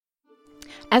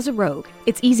As a rogue,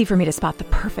 it's easy for me to spot the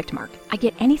perfect mark. I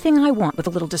get anything I want with a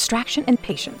little distraction and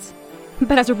patience.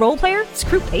 But as a role player,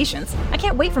 screw patience. I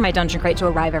can't wait for my Dungeon Crate to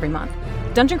arrive every month.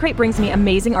 Dungeon Crate brings me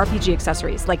amazing RPG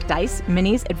accessories like dice,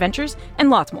 minis, adventures, and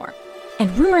lots more.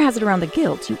 And rumor has it around the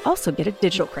guilds you also get a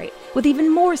digital crate with even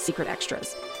more secret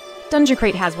extras. Dungeon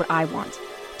Crate has what I want.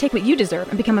 Take what you deserve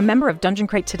and become a member of Dungeon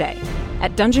Crate today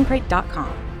at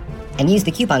dungeoncrate.com. And use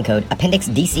the coupon code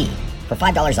APPENDIXDC for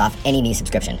 $5 off any new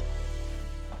subscription.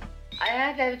 I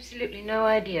have absolutely no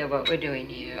idea what we're doing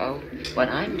here, or what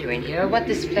I'm doing here, or what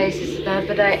this place is about,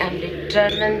 but I am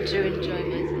determined to enjoy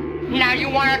myself. Now you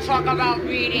want to talk about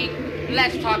reading?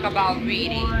 Let's talk about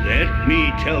reading. Let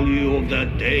me tell you of the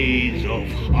days of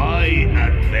high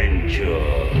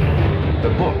adventure. The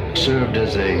book served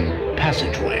as a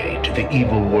passageway to the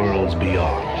evil worlds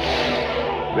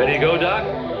beyond. Ready to go, Doc?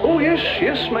 Oh,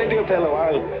 yes, my dear fellow.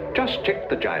 I'll just check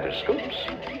the gyroscopes.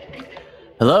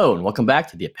 Hello, and welcome back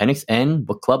to the Appendix N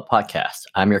Book Club podcast.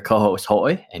 I'm your co-host,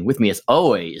 Hoy, and with me as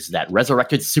always is that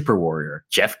resurrected super warrior,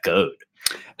 Jeff Goad.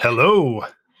 Hello.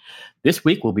 This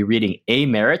week, we'll be reading A.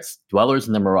 Merritt's Dwellers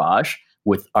in the Mirage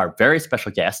with our very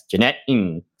special guest, Jeanette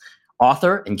Ng,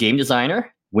 author and game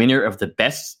designer, winner of the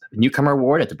Best Newcomer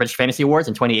Award at the British Fantasy Awards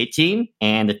in 2018,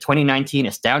 and the 2019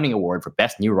 Astounding Award for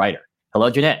Best New Writer.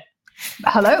 Hello, Jeanette.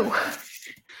 Hello.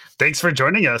 Thanks for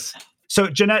joining us. So,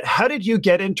 Jeanette, how did you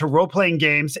get into role-playing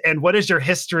games, and what is your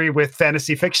history with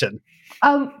fantasy fiction?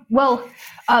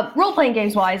 Role-playing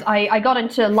games-wise, I got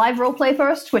into live role-play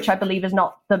first, which I believe is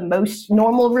not the most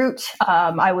normal route.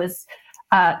 I was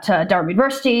at Durham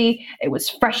University. It was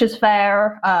Freshers'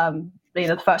 Fair,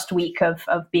 the first week of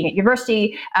being at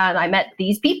university, and I met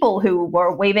these people who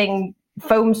were waving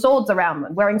foam swords around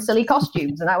and wearing silly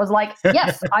costumes, and I was like,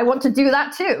 yes, I want to do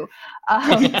that too.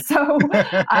 So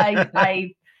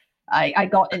I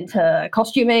got into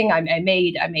costuming. I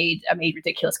made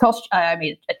ridiculous costumes. I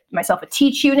made myself a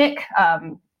tea tunic,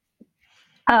 and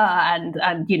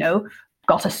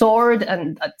got a sword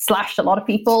and slashed a lot of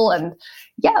people. And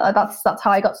yeah, that's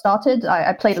how I got started.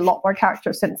 I played a lot more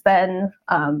characters since then,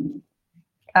 and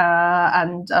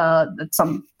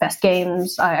some best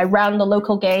games. I ran the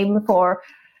local game for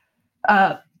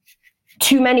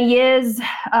too many years.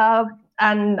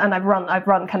 And I've run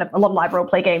kind of a lot of live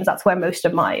roleplay games. That's where most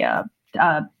of my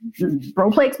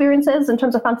roleplay experience is in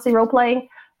terms of fantasy roleplaying.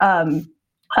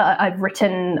 I've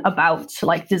written about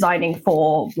like designing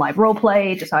for live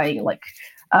roleplay, designing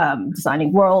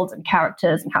worlds and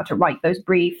characters and how to write those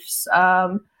briefs.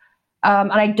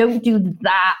 And I don't do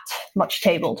that much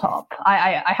tabletop.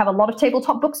 I have a lot of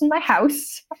tabletop books in my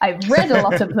house. I've read a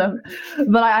lot of them,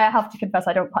 but I have to confess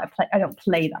I don't play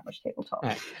that much tabletop.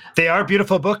 They are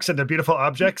beautiful books and they're beautiful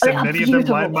objects, and many of them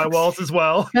line my walls as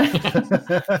well.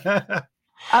 My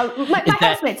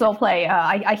housemates all play.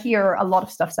 I hear a lot of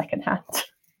stuff secondhand.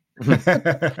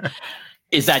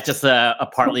 Is that just a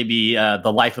partly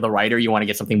the life of the writer? You want to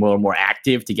get something more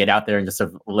active to get out there and just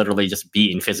sort of literally just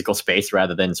be in physical space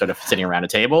rather than sort of sitting around a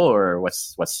table, or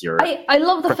what's your? I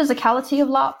love the physicality of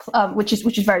LARP, which is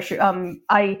very true.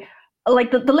 I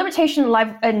like the limitation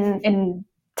in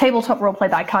tabletop roleplay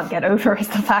that I can't get over is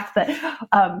the fact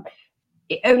that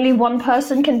only one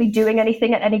person can be doing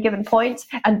anything at any given point,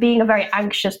 and being a very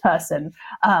anxious person.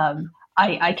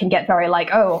 I can get very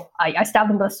like, I stab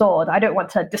them with a sword. I don't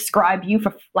want to describe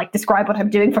what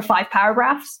I'm doing for 5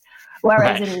 paragraphs.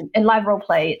 Whereas in live role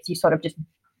play, you sort of just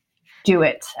do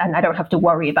it, and I don't have to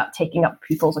worry about taking up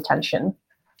people's attention.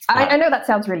 I know that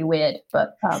sounds really weird,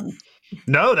 but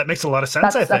no, that makes a lot of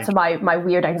sense. That's my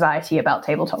weird anxiety about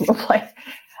tabletop role play.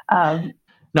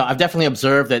 No, I've definitely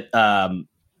observed that.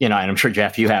 And I'm sure,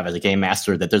 Jeff, you have as a game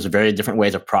master, that there's very different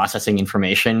ways of processing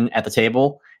information at the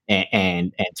table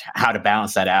and how to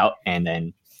balance that out. And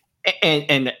then,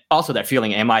 and also that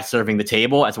feeling, am I serving the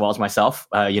table as well as myself?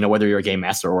 Whether you're a game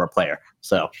master or a player.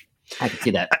 So I can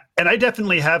see that. And I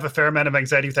definitely have a fair amount of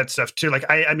anxiety with that stuff too. Like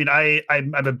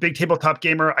I'm a big tabletop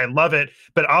gamer. I love it.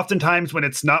 But oftentimes when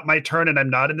it's not my turn and I'm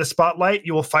not in the spotlight,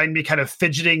 you will find me kind of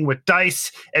fidgeting with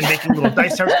dice and making little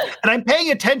dice sounds. And I'm paying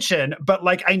attention, but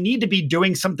like I need to be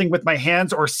doing something with my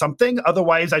hands or something.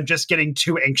 Otherwise, I'm just getting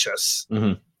too anxious.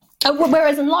 Mm-hmm.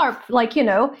 Whereas in LARP,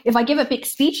 if I give a big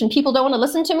speech and people don't want to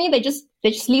listen to me, they just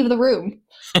leave the room,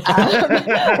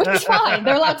 which is fine.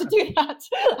 They're allowed to do that.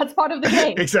 That's part of the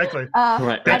game. Exactly.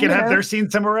 They can have their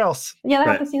scene somewhere else. Yeah, they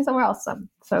have their scene somewhere else.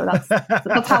 So that's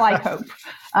how I cope.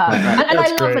 And I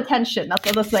love attention. That's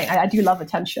the other thing. I do love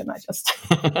attention. I just.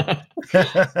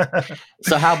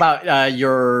 So how about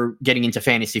your getting into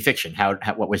fantasy fiction?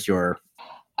 What was your?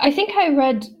 I think I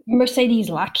read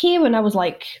Mercedes Lackey when I was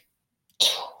like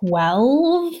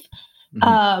 12.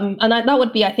 Mm-hmm. And that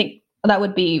would be, I think, that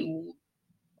would be,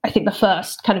 I think, the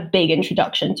first kind of big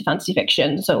introduction to fantasy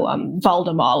fiction. So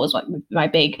Valdemar was like my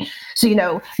big,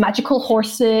 so magical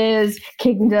horses,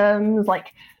 kingdoms,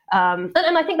 like, and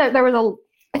I think that there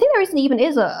even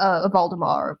is a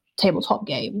Valdemar tabletop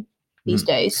game these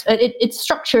days. It's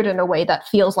structured in a way that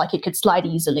feels like it could slide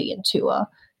easily into a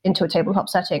tabletop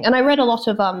setting. And I read a lot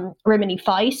of Rimini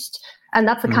Feist, and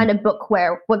that's the kind of book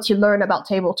where once you learn about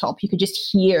tabletop, you could just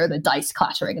hear the dice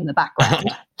clattering in the background.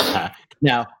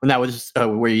 Now,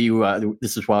 were you?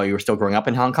 This is while you were still growing up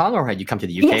in Hong Kong, or had you come to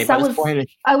the UK yes, by this point?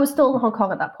 I was still in Hong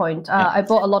Kong at that point. I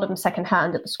bought a lot of them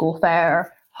secondhand at the school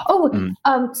fair.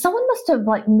 Someone must have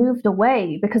like moved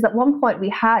away, because at one point we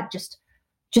had just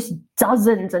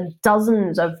dozens and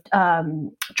dozens of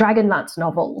Dragonlance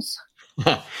novels.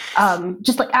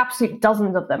 Just like absolute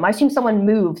dozens of them. I assume someone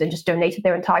moved and just donated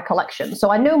their entire collection. So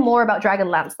I know more about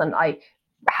Dragonlance than I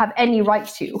have any right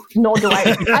to, nor do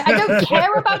I. I don't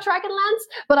care about Dragonlance,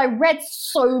 but I read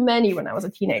so many when I was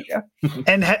a teenager.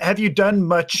 And have you done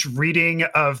much reading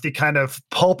of the kind of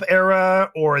pulp era,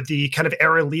 or the kind of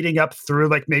era leading up through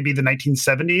like maybe the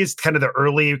 1970s, kind of the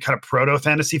early kind of proto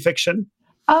fantasy fiction?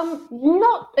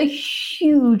 Not a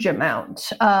huge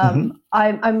amount. I'm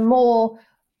more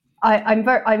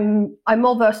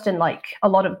versed in like a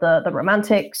lot of the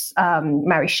romantics,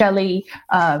 Mary Shelley.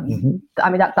 I mean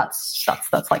that's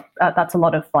a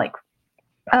lot of like.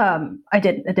 I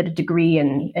did a degree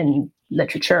in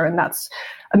literature, and that's.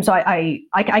 So I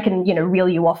can reel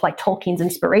you off like Tolkien's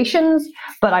inspirations,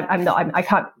 but I haven't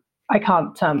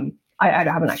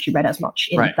actually read as much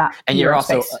in that. And you're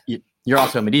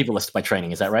also a medievalist by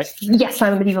training, is that right? Yes,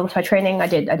 I'm a medievalist by training. I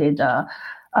did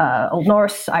Old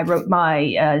Norse. I wrote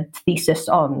my thesis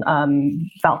on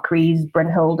Valkyries,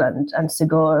 Brynhild, and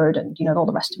Sigurd, and all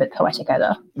the rest of it, Poetic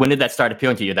Edda. When did that start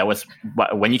appealing to you? That was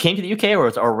when you came to the UK, or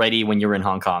was it already when you were in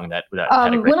Hong Kong? That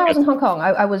had a great when I was in Hong Kong,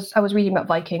 I was reading about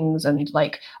Vikings, and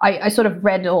like I sort of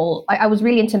read all. I was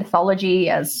really into mythology,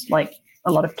 as like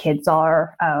a lot of kids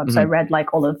are. So I read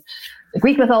like all of the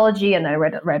Greek mythology, and I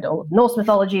read all of Norse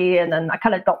mythology, and then I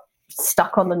kind of got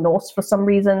stuck on the Norse for some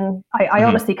reason. I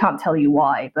honestly can't tell you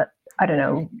why, but I don't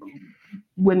know.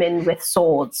 Women with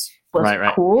swords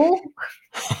was cool.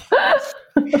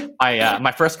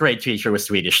 My first grade teacher was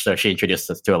Swedish, so she introduced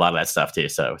us to a lot of that stuff too.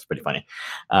 So it was pretty funny.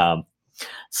 All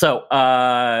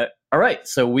right.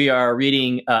 So we are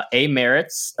reading A.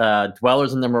 Merritt's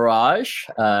Dwellers in the Mirage.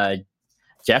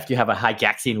 Jeff, do you have a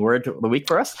Gygaxian word of the week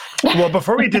for us? Well,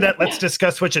 before we do that, let's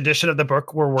discuss which edition of the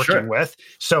book we're working with.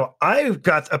 So I've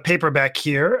got a paperback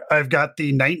here. I've got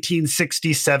the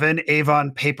 1967 Avon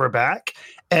paperback,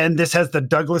 and this has the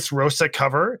Douglas Rosa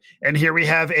cover. And here we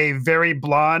have a very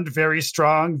blonde, very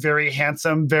strong, very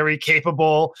handsome, very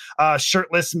capable,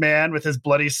 shirtless man with his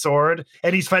bloody sword,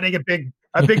 and he's fighting a big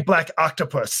black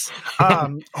octopus.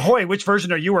 Hoy, which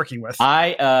version are you working with?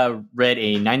 I read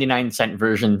a 99-cent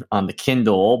version on the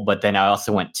Kindle, but then I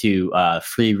also went to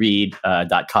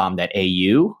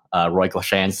freeread.com.au, Roy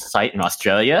Glashan's site in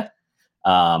Australia,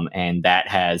 and that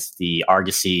has the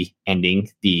Argosy ending.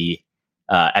 The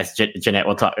as Jeanette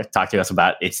will talk to us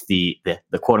about, it's the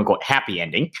quote-unquote happy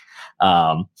ending.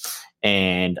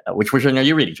 And which version are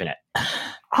you reading, Jeanette?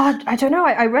 I don't know.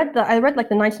 I read like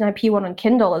the 99p one on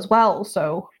Kindle as well,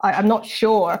 so I'm not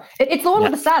sure. It's the one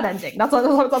with the sad ending. That's as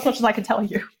much as I can tell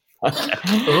you.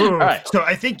 All right. So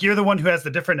I think you're the one who has the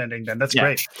different ending. Then that's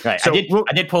great. Right. So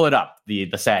I did pull it up, the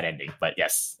sad ending, but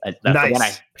yes, that's nice. The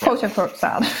one quote unquote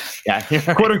sad. Yeah,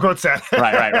 quote unquote sad.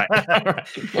 Right.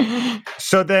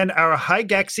 So then our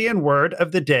Gygaxian word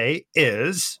of the day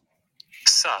is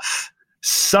suff.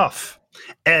 Suff.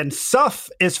 And suff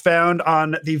is found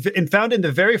in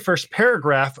the very first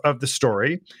paragraph of the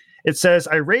story. It says,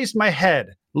 I raised my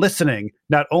head, listening,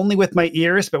 not only with my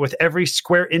ears, but with every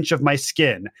square inch of my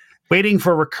skin, waiting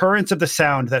for recurrence of the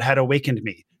sound that had awakened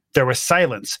me. There was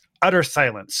silence, utter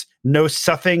silence, no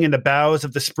soughing in the boughs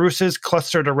of the spruces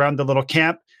clustered around the little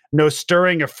camp, no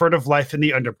stirring of furtive life in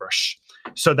the underbrush.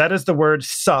 So that is the word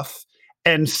suff.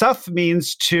 And suff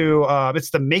means to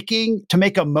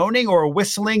make a moaning or a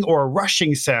whistling or a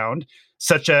rushing sound,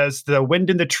 such as the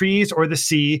wind in the trees or the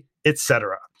sea,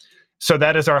 etc. So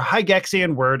that is our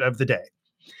Gygaxian word of the day.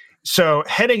 So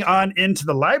heading on into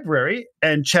the library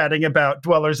and chatting about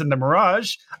Dwellers in the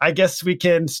Mirage, I guess we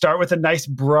can start with a nice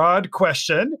broad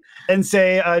question and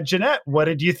say, Jeanette, what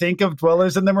did you think of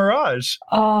Dwellers in the Mirage?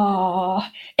 Oh,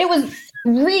 it was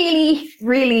really,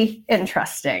 really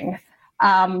interesting.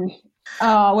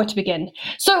 Where to begin?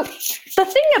 So the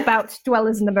thing about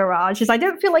Dwellers in the Mirage is I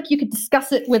don't feel like you could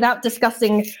discuss it without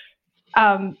discussing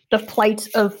the plight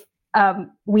of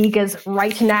Uyghurs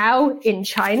right now in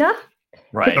China.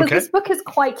 Right. Because this book is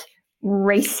quite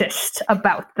racist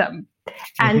about them.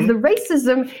 And the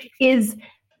racism is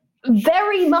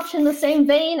very much in the same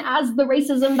vein as the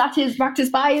racism that is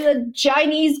practiced by the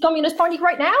Chinese Communist Party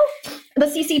right now. The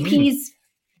CCP's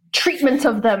treatment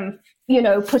of them,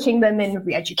 putting them in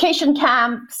re-education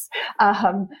camps,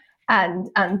 and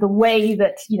the way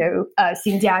that,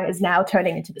 Xinjiang is now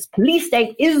turning into this police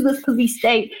state,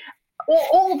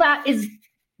 all that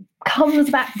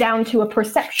comes back down to a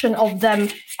perception of them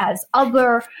as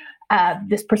other,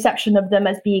 this perception of them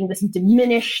as being this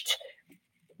diminished,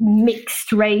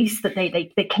 mixed race, that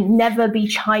they can never be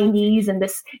Chinese, and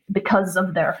this because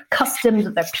of their customs,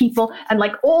 of their people, and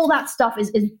like all that stuff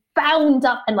is bound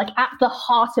up and like at the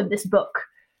heart of this book.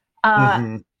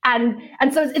 And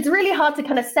so it's really hard to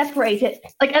kind of separate it.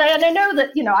 Like, and I know that,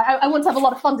 I want to have a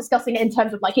lot of fun discussing it in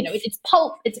terms of like, it's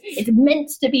pulp, it's meant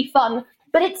to be fun,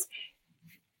 but it's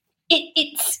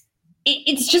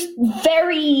just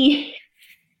very,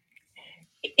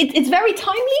 it's very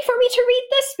timely for me to read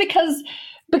this because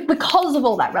of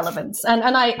all that relevance.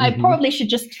 And I probably should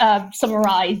just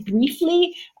summarize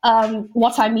briefly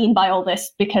what I mean by all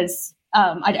this, because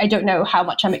I don't know how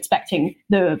much I'm expecting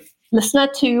the listener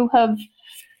to have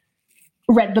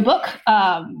read the book.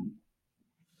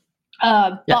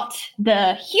 But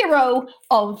the hero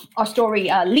of our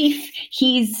story, Leaf,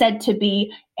 he's said to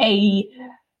be a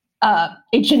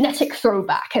genetic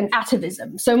throwback, an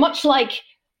atavism. So much like,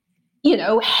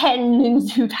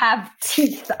 hens who have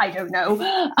teeth, I don't know,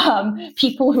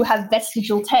 people who have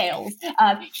vestigial tails.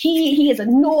 He is a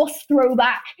Norse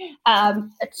throwback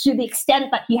to the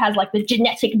extent that he has like the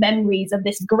genetic memories of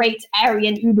this great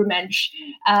Aryan Übermensch.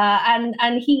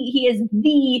 And he is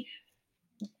the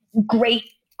great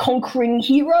conquering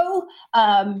hero.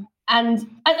 And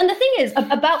the thing is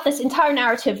about this entire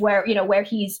narrative where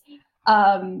he's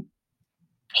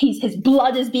his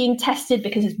blood is being tested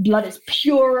because his blood is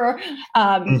purer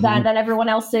than everyone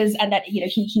else's, and that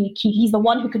he's the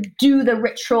one who could do the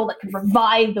ritual that could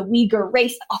revive the Uyghur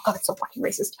race. Oh god, it's so fucking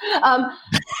racist.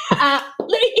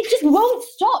 It just won't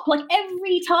stop. Like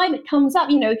every time it comes up,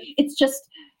 it's just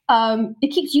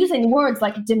it keeps using words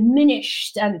like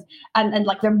diminished and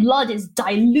like their blood is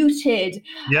diluted.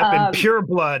 Yep, and pure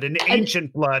blood and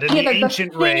ancient blood and the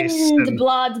ancient race. And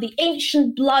blood, the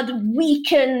ancient blood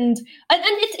weakened. And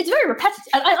it's very repetitive.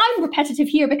 And I'm repetitive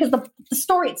here because the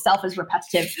story itself is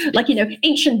repetitive. Like,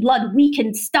 ancient blood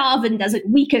weakened, starved as it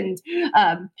weakened.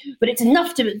 But it's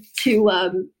enough to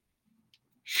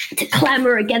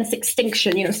clamor against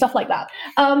extinction, stuff like that.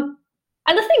 And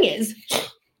the thing is,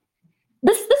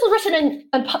 This was written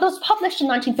was published in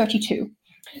 1932.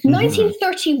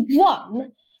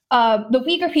 1931, the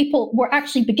Uyghur people were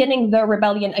actually beginning their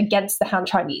rebellion against the Han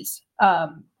Chinese.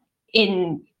 And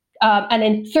in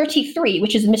 33,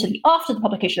 which is admittedly after the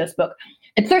publication of this book,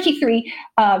 in 33,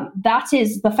 that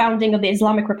is the founding of the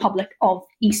Islamic Republic of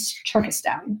East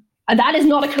Turkestan. And that is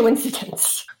not a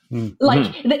coincidence.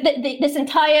 Like this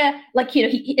entire,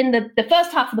 he, in the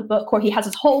first half of the book where he has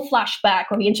his whole flashback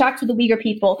where he interacts with the Uyghur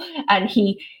people and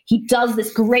he does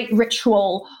this great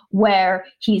ritual where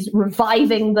he's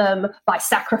reviving them by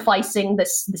sacrificing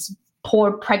this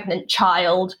poor pregnant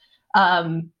child.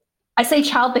 I say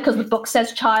child because the book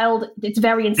says child. It's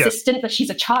very insistent that she's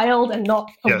a child and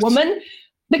not a woman,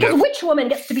 because which woman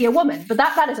gets to be a woman? But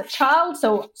that is a child.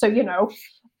 So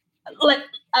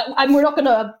we're not going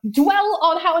to dwell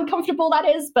on how uncomfortable that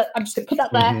is, but I'm just going to put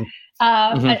that there.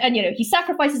 And he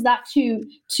sacrifices that to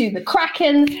the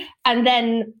Kraken, and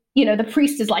then the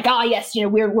priest is like, yes,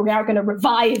 we're now going to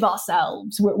revive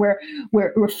ourselves. We're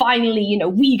finally,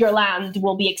 Uyghur land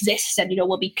will exist, and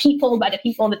we'll be people by the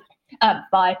people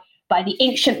by the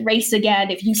ancient race again.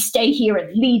 If you stay here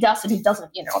and lead us, and he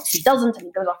doesn't, obviously doesn't, and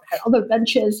he goes off and had other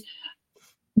adventures.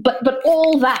 But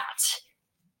all that.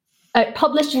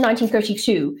 Published in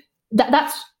 1932,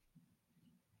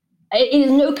 it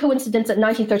is no coincidence that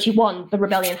 1931 the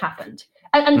rebellion happened,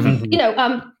 and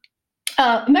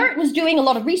Merritt was doing a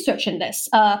lot of research in this,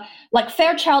 like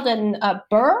Fairchild and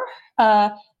Burr,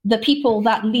 the people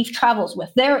that Leaf travels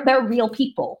with. They're real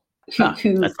people they're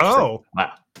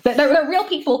real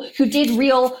people who did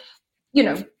real,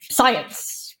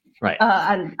 science. Right.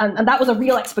 And that was a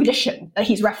real expedition that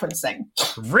he's referencing.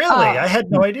 Really? I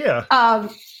had no idea.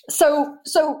 So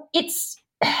it's,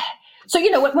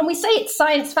 when we say it's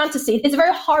science fantasy, it's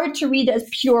very hard to read it as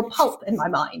pure pulp in my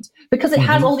mind, because it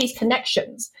has all these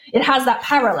connections. It has that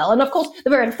parallel. And of course, the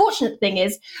very unfortunate thing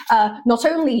is, not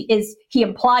only is he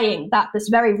implying that this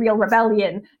very real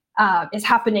rebellion is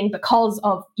happening because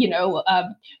of,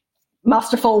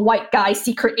 masterful white guy,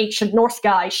 secret ancient Norse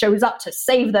guy shows up to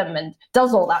save them and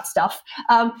does all that stuff.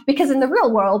 Because in the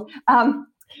real world,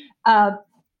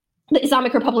 the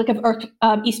Islamic Republic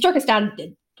of East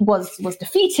Turkestan was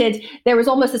defeated, there was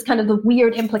almost this kind of the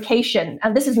weird implication,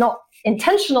 and this is not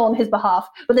intentional on his behalf,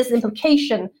 but this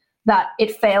implication that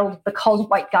it failed because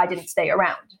white guy didn't stay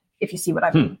around, if you see what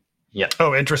I mean. Yeah.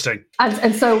 Oh, interesting.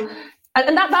 And so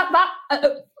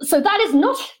so that is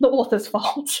not the author's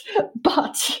fault,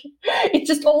 but it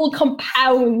just all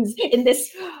compounds in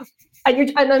this,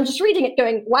 and I'm just reading it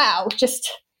going, wow.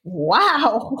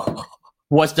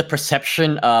 Was the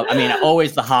perception of, I mean,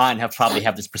 always the Han probably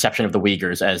have this perception of the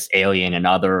Uyghurs as alien and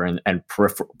other and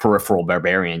peripheral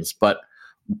barbarians, but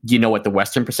do you know what the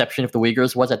Western perception of the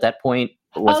Uyghurs was at that point?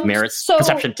 Was Merritt's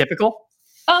perception typical?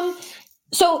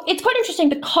 So it's quite interesting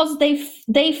because they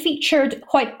featured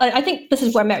quite, I think this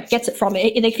is where Merritt gets it from.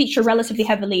 They feature relatively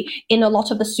heavily in a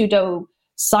lot of the pseudo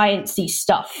sciencey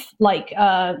stuff, like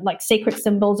Sacred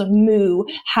Symbols of Mu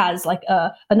has like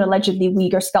an allegedly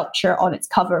Uyghur sculpture on its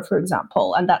cover, for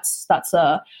example, and that's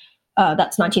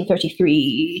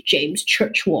 1933 James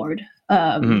Churchward.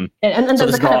 And this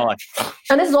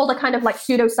is all the kind of like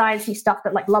pseudoscience-y stuff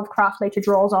that like Lovecraft later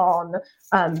draws on.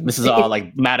 This is all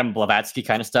like Madame Blavatsky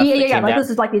kind of stuff. Yeah. Like this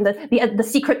is like the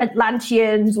secret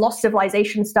Atlanteans, lost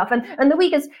civilization stuff, and the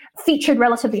Uyghurs featured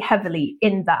relatively heavily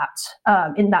in that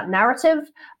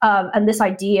narrative, and this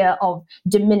idea of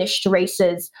diminished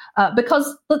races,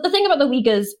 because the thing about the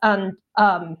Uyghurs, and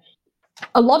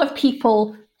a lot of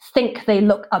people think they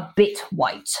look a bit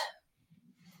white.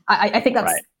 I think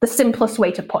that's the simplest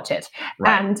way to put it.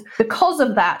 Right. And because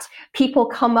of that, people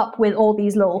come up with all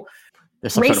these little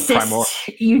racist,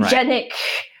 eugenic,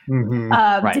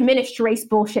 diminished race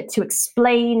bullshit to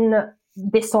explain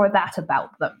this or that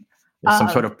about them. There's some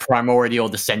sort of primordial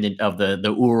descendant of the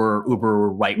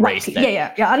uber white race. And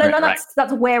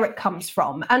that's where it comes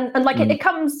from. And like it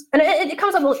comes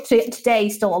up to today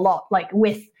still a lot, like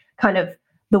with kind of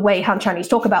the way Han Chinese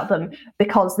talk about them,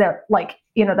 because they're like,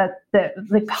 they're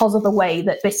because of the way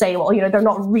that they say, well, they're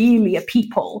not really a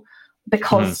people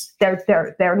because they're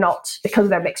not, because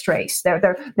they're mixed race. They're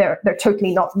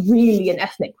totally not really an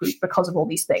ethnic group because of all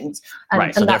these things.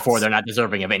 So therefore they're not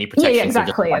deserving of any protection. Yeah,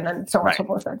 exactly. And then so on and so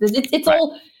forth. It's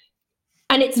all,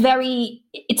 and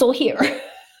it's all here.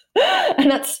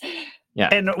 And that's. Yeah.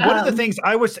 And one of the things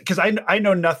because I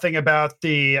know nothing about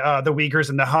the Uyghurs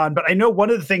and the Han, but I know one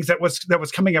of the things that was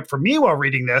coming up for me while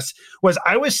reading this was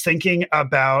I was thinking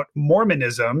about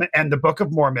Mormonism and the Book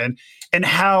of Mormon, and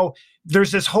how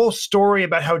there's this whole story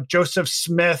about how Joseph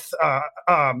Smith, how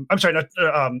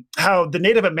the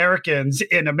Native Americans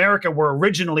in America were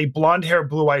originally blonde-haired,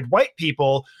 blue-eyed white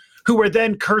people who were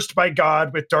then cursed by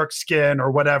God with dark skin or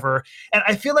whatever. And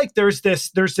I feel like there's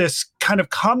this kind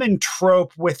of common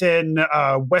trope within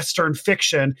Western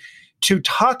fiction to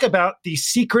talk about the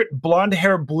secret blonde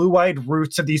hair, blue-eyed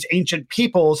roots of these ancient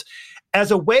peoples as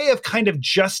a way of kind of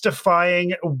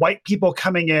justifying white people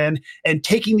coming in and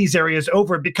taking these areas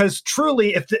over. Because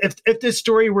truly, if this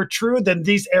story were true, then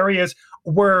these areas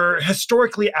were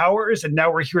historically ours, and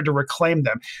now we're here to reclaim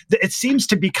them. It seems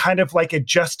to be kind of like a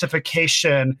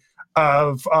justification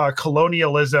of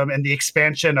colonialism and the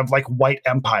expansion of like white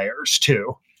empires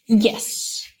too.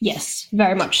 Yes,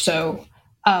 very much so.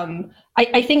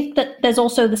 I think that there's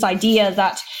also this idea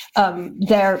that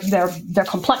their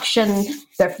complexion,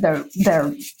 their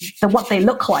what they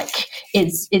look like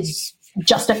is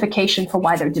justification for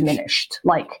why they're diminished.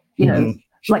 Like,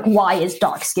 like why is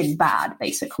dark skin bad?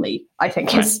 Basically, I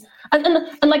think is and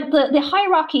like the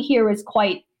hierarchy here is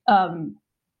quite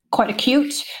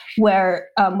acute, where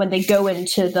when they go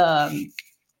into the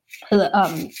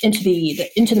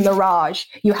Mirage,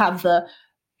 you have the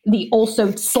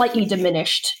also slightly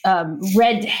diminished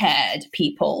red-haired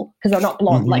people, because they're not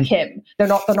blonde like him. They're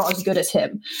not as good as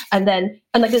him. And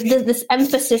like this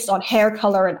emphasis on hair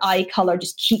color and eye color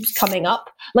just keeps coming up.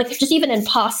 Like just even in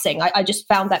passing, I just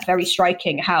found that very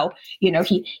striking. How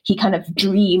he kind of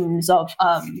dreams of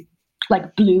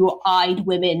like blue-eyed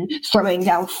women throwing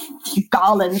down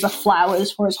garlands of flowers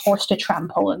for his horse to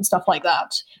trample and stuff like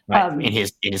that. In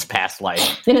his past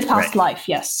life. In his past life,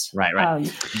 yes. Right.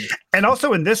 And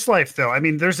also in this life, though, I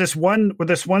mean, there's this one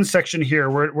section here.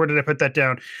 Where did I put that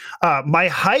down? My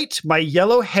height, my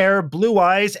yellow hair, blue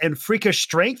eyes, and freakish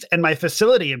strength, and my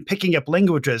facility in picking up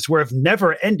languages were of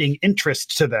never-ending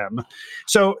interest to them.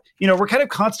 So, we're kind of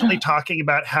constantly talking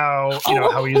about how,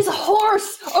 how he's... His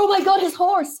horse! Oh my God, his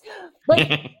horse!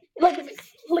 Like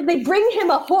they bring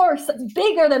him a horse that's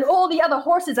bigger than all the other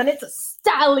horses, and it's a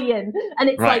stallion, and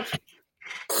it's like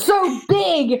so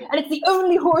big, and it's the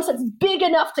only horse that's big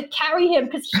enough to carry him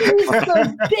because he's so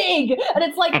big. And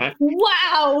it's like,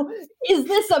 wow, is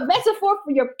this a metaphor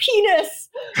for your penis?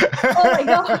 Oh my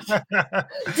gosh.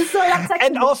 Just so that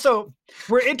section. And also,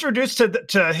 we're introduced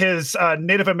to his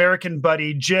Native American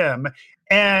buddy, Jim.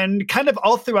 And kind of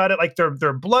all throughout it, like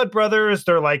they're blood brothers,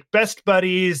 they're like best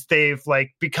buddies, they've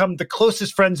like become the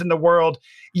closest friends in the world.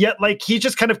 Yet like he's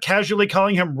just kind of casually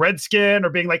calling him Redskin or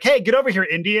being like, hey, get over here,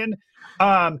 Indian.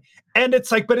 And it's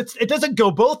like, but it doesn't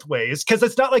go both ways, because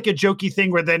it's not like a jokey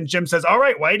thing where then Jim says, all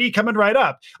right, Whitey, coming right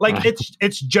up. Like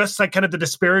it's just like kind of the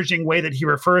disparaging way that he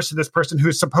refers to this person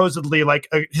who's supposedly like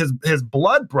his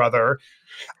blood brother.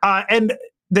 And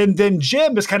then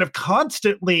Jim is kind of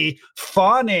constantly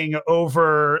fawning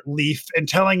over Leaf and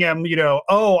telling him, you know,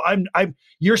 oh,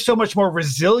 you're so much more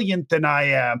resilient than I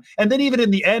am. And then even in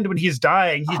the end, when he's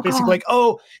dying, he's basically like,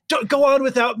 oh, don't go on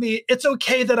without me. It's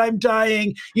okay that I'm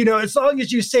dying. You know, as long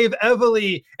as you save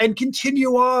Evely and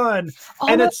continue on.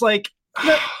 And it's like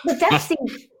the death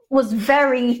scene was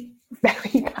very,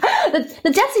 very bad.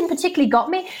 The death scene particularly got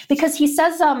me because he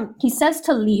says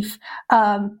to Leaf,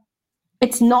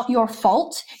 it's not your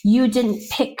fault. You didn't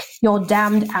pick your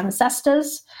damned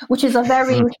ancestors, which is a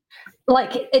very,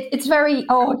 like, it's very,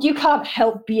 oh, you can't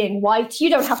help being white.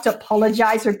 You don't have to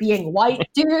apologize for being white,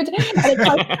 dude. And it's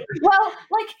like, well,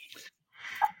 like,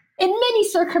 in many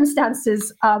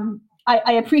circumstances,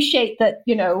 I appreciate that,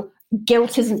 you know,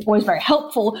 guilt isn't always very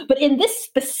helpful, but in this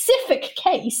specific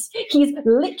case, he's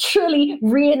literally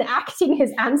reenacting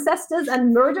his ancestors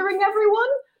and murdering everyone.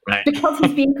 Right. Because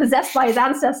he's being possessed by his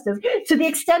ancestors, to the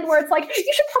extent where it's like,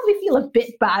 you should probably feel a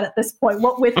bit bad at this point,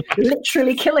 what with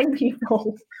literally killing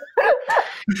people.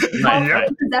 Right.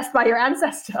 Possessed by your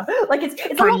ancestor. Like it's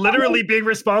for literally being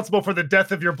responsible for the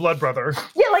death of your blood brother.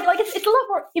 Yeah, like it's a lot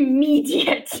more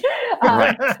immediate.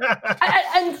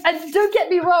 And don't get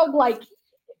me wrong, like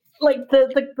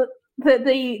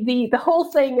the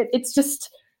whole thing, it's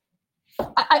just,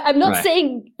 I'm not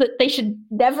saying that they should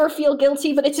never feel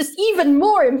guilty, but it's just even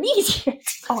more immediate.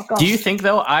 Oh, God. Do you think,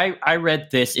 though, I read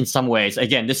this in some ways,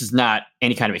 again, this is not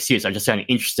any kind of excuse, I'm just finding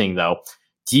it interesting, though.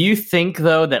 Do you think,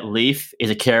 though, that Leaf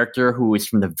is a character who is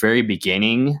from the very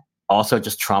beginning also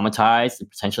just traumatized and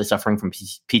potentially suffering from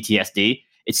PTSD?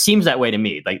 It seems that way to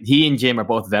me. Like, he and Jim are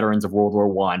both veterans of World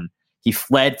War I. He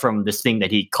fled from this thing that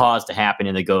he caused to happen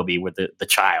in the Gobi where the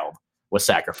child was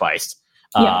sacrificed.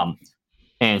 Yeah.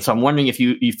 And so I'm wondering if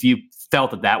you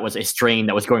felt that was a strain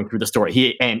that was going through the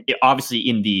story. Obviously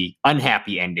in the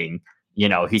unhappy ending, you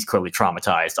know, he's clearly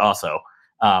traumatized also.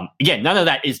 Again, none of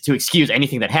that is to excuse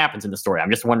anything that happens in the story.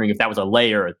 I'm just wondering if that was a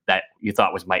layer that you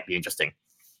thought might be interesting.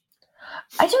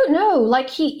 I don't know. Like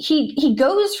he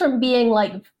goes from being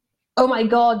like, oh my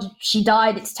God, she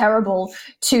died, it's terrible,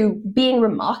 to being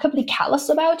remarkably callous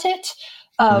about it.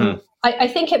 I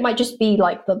think it might just be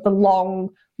like the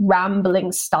long,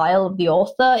 rambling style of the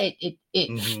author.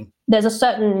 There's a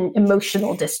certain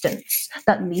emotional distance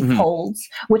that Leaf holds,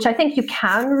 which I think you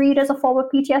can read as a form of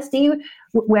PTSD,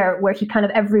 where he kind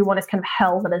of, everyone is kind of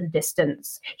held at a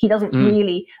distance. He doesn't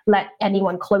really let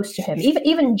anyone close to him,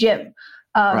 even Jim.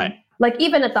 Right. Like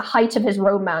even at the height of his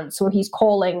romance, where he's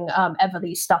calling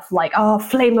Evely stuff like, "Oh,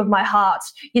 flame of my heart,"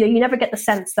 you know, you never get the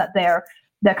sense that they're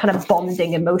kind of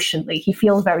bonding emotionally. He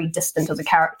feels very distant as a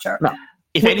character. No.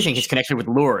 If anything, his connection with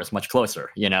Lure is much closer.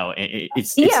 You know,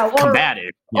 it's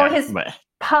combative. Or his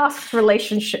past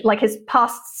relationship, like his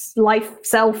past life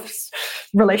self's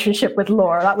relationship with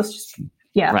Lure. That was just,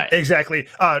 right. Exactly.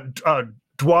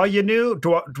 Dwayanu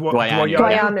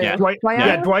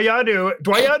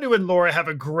and Laura have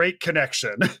a great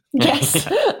connection. Yes.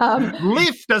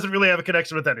 Leaf doesn't really have a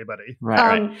connection with anybody.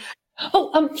 Right.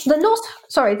 The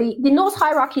Norse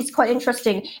hierarchy is quite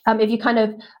interesting. If you kind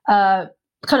of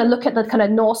look at the kind of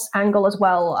Norse angle as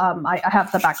well. I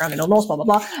have the background in Norse, blah blah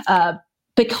blah.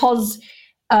 Because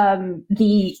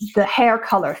the hair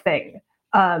color thing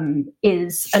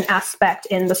is an aspect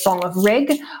in the Song of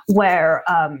Rig, where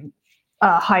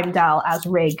Heimdall as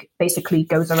Rig basically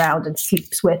goes around and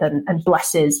sleeps with and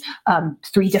blesses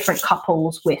 3 different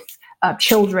couples with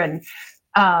children,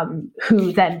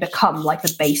 who then become like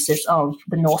the basis of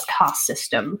the Norse caste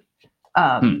system.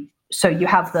 So you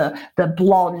have the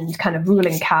blonde kind of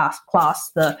ruling class,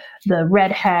 the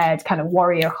red-haired kind of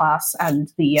warrior class,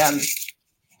 and the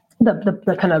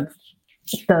kind of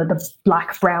the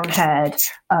black brown-haired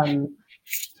kind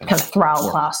of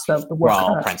thrall class, the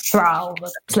thrall,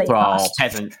 the slave class,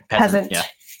 peasant.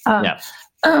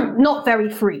 Not very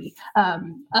free,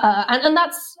 and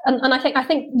that's and I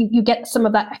think you get some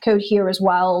of that echoed here as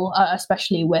well,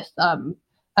 especially with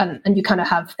and you kind of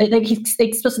have, they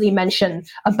explicitly mention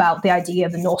about the idea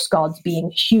of the Norse gods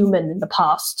being human in the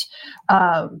past,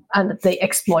 and that the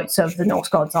exploits of the Norse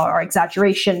gods are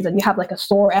exaggerations. And you have like a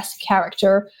Thor-esque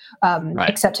character,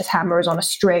 except his hammer is on a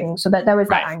string, so that there is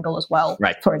that angle as well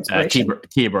for inspiration.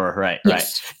 Tibur, right.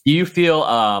 Do you feel?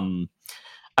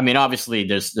 I mean, obviously,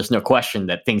 there's no question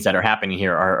that things that are happening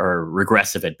here are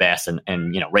regressive at best, and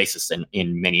racist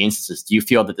in many instances. Do you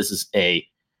feel that this is a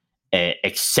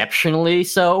exceptionally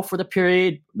so for the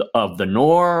period of the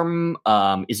norm?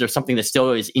 Is there something that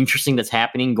still is interesting that's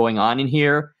going on in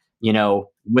here?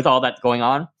 With all that going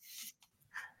on,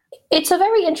 it's a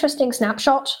very interesting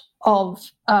snapshot of.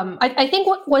 I think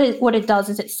what it does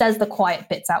is it says the quiet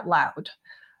bits out loud,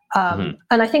 and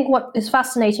I think what is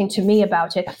fascinating to me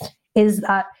about it is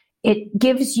that it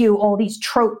gives you all these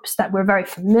tropes that we're very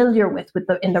familiar with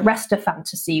in the rest of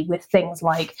fantasy, with things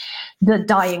like the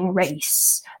dying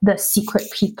race, the secret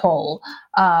people,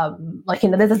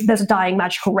 there's a dying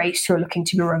magical race who are looking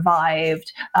to be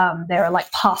revived. There are like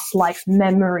past life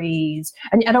memories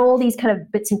and all these kind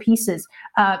of bits and pieces.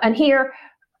 And here,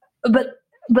 but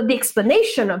the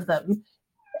explanation of them,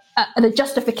 the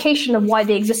justification of why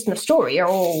they exist in the story are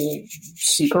all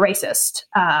super racist.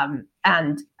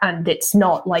 And it's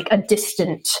not like a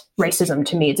distant racism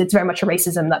to me. It's very much a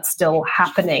racism that's still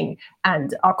happening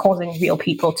and are causing real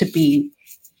people to be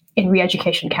in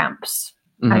re-education camps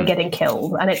and getting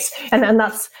killed. And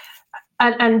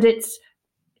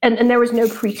there was no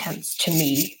pretense to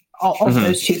me of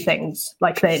those two things.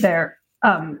 Like they're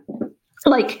I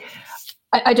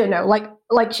don't know, like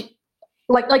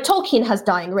Tolkien has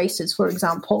dying races, for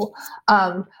example,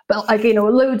 but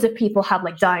loads of people have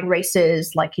like dying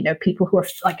races, like people who are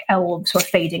like elves who are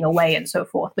fading away and so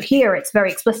forth. But here it's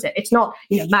very explicit. It's not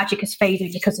magic is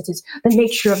fading because it is the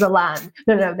nature of the land.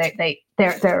 No,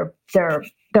 they're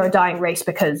a dying race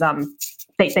because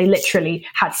they literally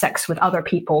had sex with other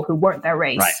people who weren't their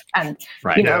race, and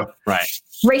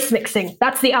race mixing.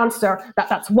 That's the answer.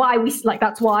 That's why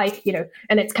that's why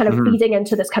and it's kind of feeding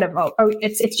into this kind of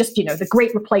it's just the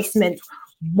great replacement,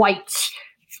 white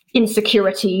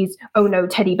insecurities. Oh no,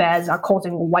 teddy bears are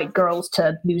causing white girls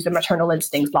to lose their maternal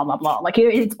instincts. Blah blah blah. Like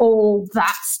it's all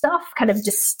that stuff kind of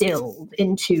distilled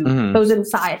into those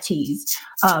anxieties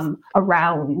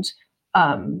around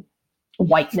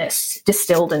whiteness,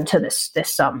 distilled into this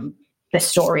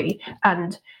story.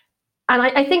 And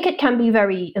I think it can be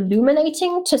very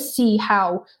illuminating to see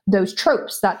how those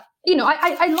tropes that,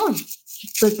 I love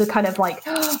the kind of like,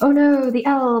 oh no, the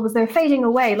elves, they're fading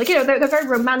away. Like, they're very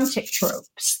romantic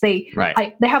tropes. They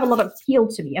have a lot of appeal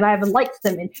to me, and I have liked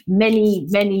them in many,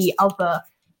 many other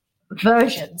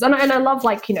versions. And I love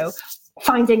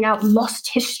finding out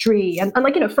lost history. And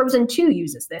Frozen 2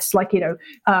 uses this,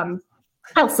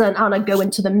 Elsa and Anna go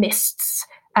into the mists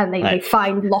and they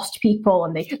find lost people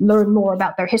and they learn more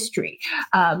about their history.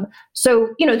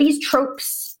 So these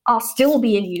tropes are still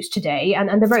being used today and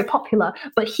they're very popular.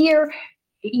 But here,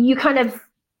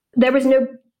 there was no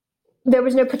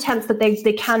pretense that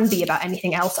they can be about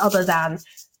anything else other than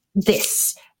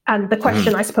this. And the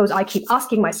question I suppose I keep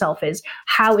asking myself is,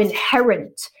 how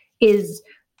inherent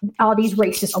are these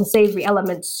racist, unsavory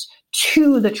elements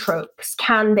to the tropes?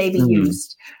 Can they be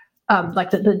used?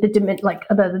 Like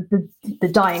the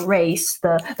dying race,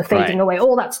 the fading away,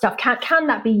 all that stuff. Can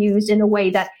that be used in a way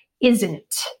that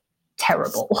isn't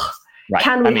terrible? Right.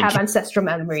 Can we have ancestral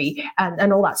memory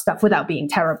and all that stuff without being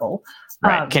terrible?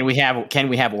 Right. Can we have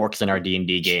orcs in our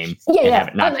D&D game and have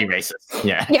it not be racist?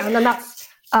 Yeah. Yeah, and then that's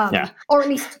or at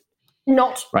least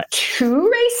not too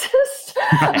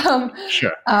racist.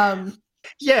 Sure.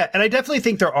 Yeah, and I definitely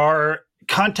think there are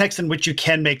contexts in which you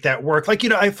can make that work. Like,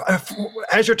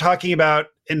 as you're talking about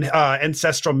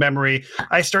ancestral memory,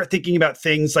 I start thinking about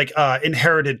things like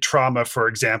inherited trauma, for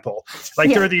example. Like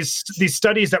there are these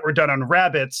studies that were done on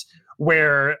rabbits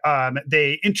where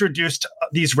they introduced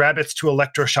these rabbits to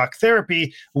electroshock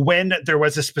therapy when there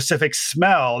was a specific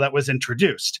smell that was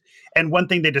introduced. And one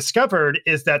thing they discovered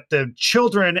is that the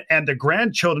children and the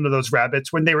grandchildren of those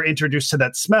rabbits, when they were introduced to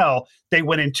that smell, they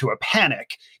went into a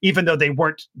panic, even though they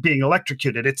weren't being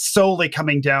electrocuted. It's solely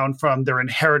coming down from their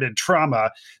inherited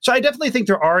trauma. So I definitely think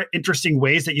there are interesting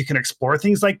ways that you can explore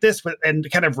things like this and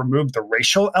kind of remove the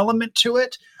racial element to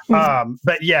it.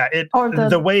 But yeah,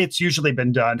 the way it's usually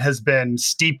been done has been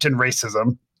steeped in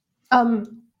racism.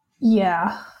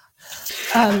 Yeah.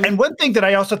 And one thing that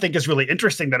I also think is really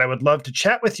interesting that I would love to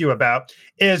chat with you about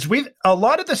is a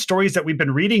lot of the stories that we've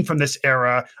been reading from this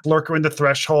era, Lurker in the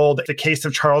Threshold, The Case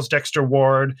of Charles Dexter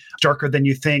Ward, Darker Than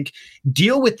You Think,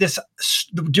 deal with the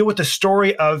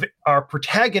story of our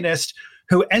protagonist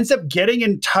who ends up getting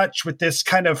in touch with this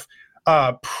kind of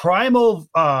primal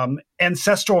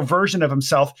ancestral version of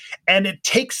himself, and it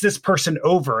takes this person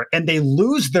over, and they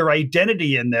lose their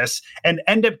identity in this and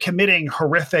end up committing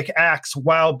horrific acts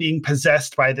while being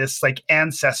possessed by this like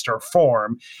ancestor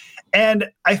form. And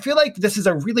I feel like this is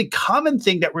a really common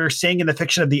thing that we're seeing in the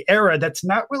fiction of the era that's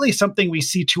not really something we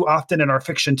see too often in our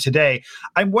fiction today.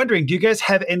 I'm wondering, do you guys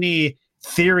have any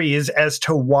theories as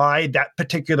to why that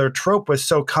particular trope was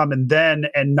so common then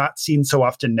and not seen so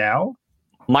often now?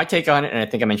 My take on it, and I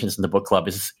think I mentioned this in the book club,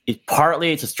 is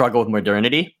partly it's a struggle with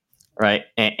modernity, right?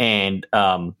 And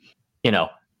you know,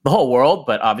 the whole world,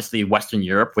 but obviously Western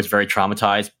Europe was very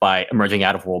traumatized by emerging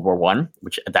out of World War I,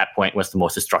 which at that point was the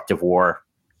most destructive war,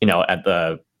 you know, at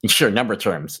the sheer number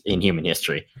terms in human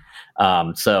history.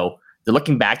 So they're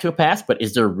looking back to a past, but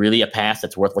is there really a past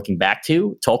that's worth looking back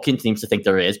to? Tolkien seems to think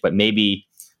there is, but maybe,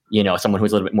 you know, someone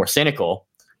who's a little bit more cynical,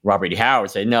 Robert E.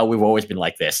 Howard, said, no, we've always been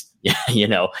like this. You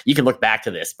know, you can look back to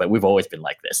this, but we've always been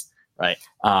like this, right?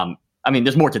 I mean,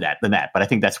 there's more to that than that, but I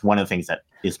think that's one of the things that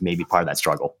is maybe part of that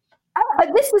struggle.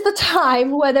 This is the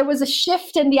time where there was a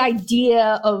shift in the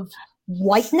idea of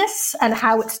whiteness and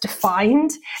how it's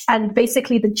defined, and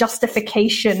basically the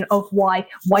justification of why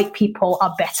white people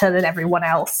are better than everyone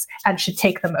else and should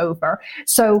take them over.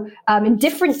 So in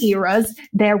different eras,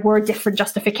 there were different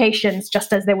justifications,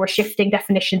 just as there were shifting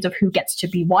definitions of who gets to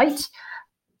be white.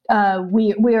 I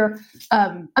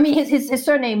mean, his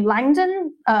surname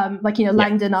Langdon,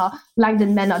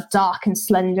 Langdon men are dark and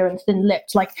slender and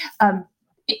thin-lipped. Like,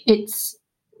 it's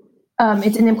an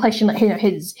implication that, you know,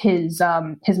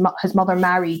 his mother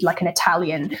married like an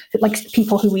Italian, like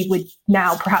people who we would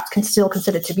now perhaps can still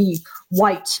consider to be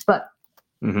white, but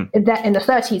in the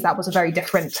 30s that was a very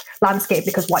different landscape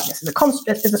because whiteness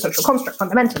is a social construct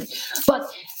fundamentally. But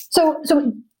so.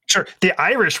 Sure, the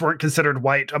Irish weren't considered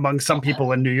white among some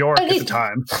people in New York at the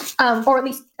time, or at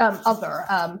least other.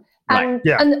 And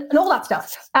all that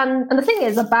stuff. And the thing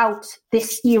is about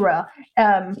this era,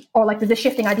 or like the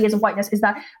shifting ideas of whiteness, is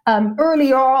that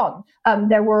earlier on,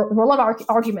 there were a lot of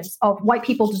arguments of white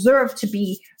people deserve to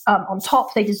be on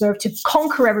top. They deserve to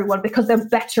conquer everyone because they're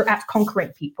better at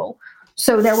conquering people.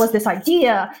 So there was this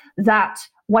idea that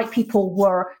white people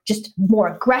were just more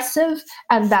aggressive,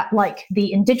 and that like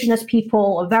the indigenous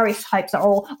people of various types are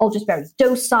all just very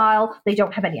docile. They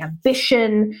don't have any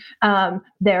ambition.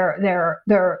 They're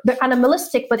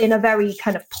animalistic, but in a very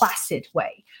kind of placid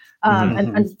way.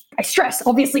 And I stress,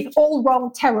 obviously, all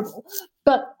wrong, terrible.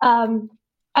 But and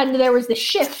there was this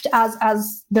shift as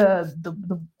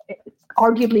the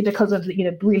arguably because of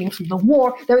the, reeling from the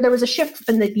war, there was a shift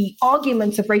in the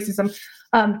arguments of racism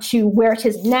to where it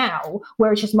is now,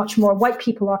 where it's just much more white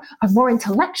people are more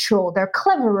intellectual, they're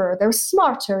cleverer, they're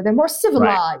smarter, they're more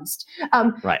civilized.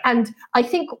 Right. And I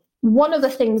think one of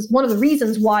the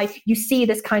reasons why you see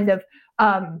this kind of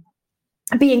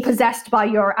being possessed by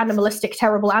your animalistic,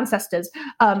 terrible ancestors,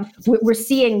 we're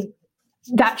seeing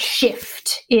that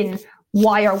shift in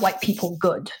why are white people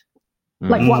good?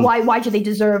 Like, why do they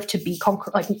deserve to be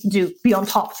be on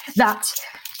top? That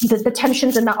the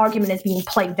tensions in that argument is being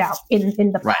played out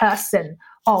in the person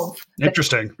of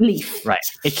Interesting. Leaf. Right.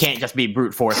 It can't just be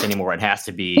brute force anymore. It has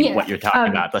to be what you're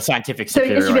talking about, the scientific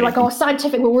superiority. So it should be like,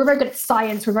 scientific, well, we're very good at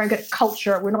science, we're very good at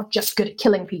culture, we're not just good at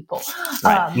killing people.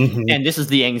 Right. And this is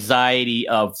the anxiety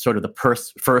of sort of the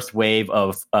first wave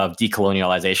of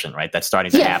decolonialization, right? That's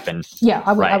starting to happen. Yeah,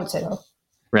 I would say so.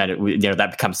 Right,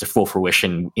 that becomes to full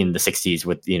fruition in the 60s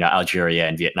with Algeria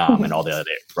and Vietnam and all the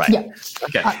other right. Yeah.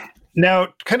 Okay. Now,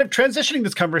 kind of transitioning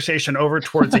this conversation over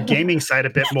towards the gaming side a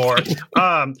bit more.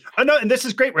 And this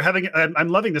is great. I'm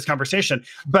loving this conversation.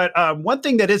 But one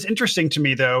thing that is interesting to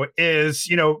me, though,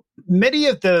 is, many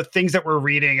of the things that we're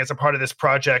reading as a part of this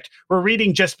project, we're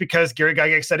reading just because Gary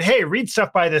Gygax said, hey, read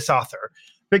stuff by this author.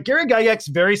 But Gary Gygax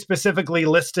very specifically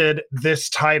listed this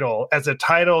title as a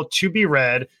title to be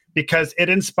read because it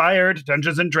inspired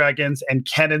Dungeons & Dragons and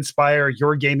can inspire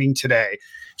your gaming today.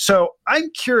 So I'm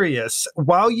curious,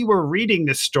 while you were reading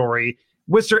this story,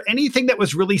 was there anything that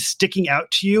was really sticking out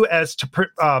to you as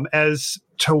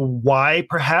to why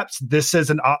perhaps this is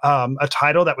a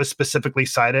title that was specifically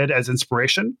cited as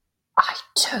inspiration? I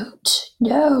don't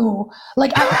know.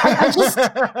 Like, I just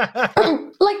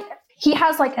like. He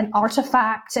has like an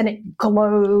artifact and it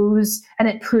glows and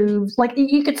it proves like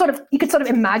you could sort of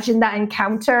imagine that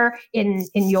encounter in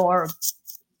your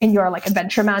like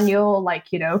adventure manual, like,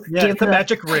 it's a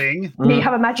magic ring. You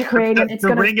have a magic ring and it's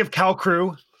the ring of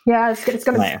Kalkru. Yeah, it's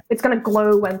gonna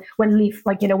glow when Leaf,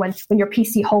 like, when your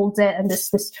PC holds it, and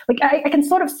this like I can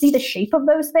sort of see the shape of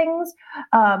those things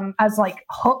as like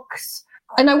hooks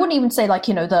I wouldn't even say like,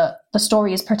 the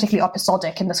story is particularly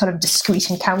episodic in the sort of discrete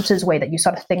encounters way that you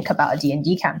sort of think about a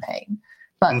D&D campaign.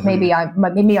 But maybe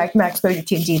my exposure to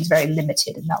D&D is very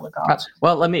limited in that regard.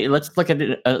 Well, let's look at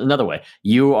it another way.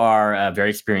 You are a very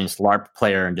experienced LARP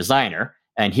player and designer,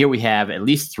 and here we have at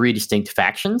least 3 distinct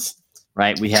factions,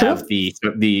 right? We have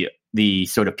the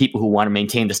sort of people who want to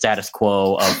maintain the status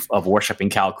quo of worshiping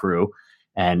Kalkru,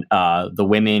 and the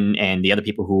women and the other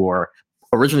people who are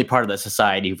originally part of the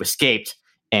society who've escaped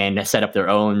and set up their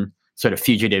own sort of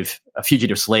fugitive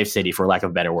slave city, for lack of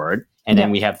a better word. And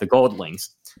then we have the Goldlings.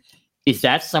 Is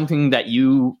that something that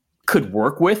you could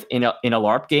work with in a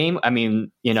LARP game? I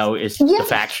mean, is the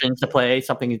faction to play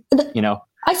something,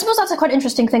 I suppose that's a quite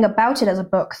interesting thing about it as a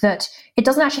book, that it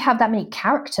doesn't actually have that many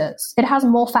characters. It has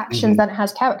more factions than it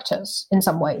has characters in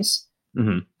some ways.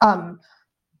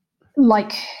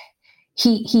 Like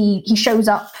he shows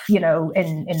up,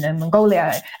 in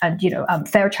Mongolia, and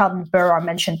Fairchild and Burr are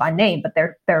mentioned by name, but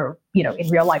they're in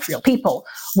real life real people,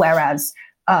 whereas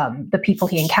the people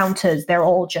he encounters, they're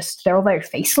all very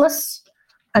faceless,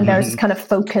 and there's this kind of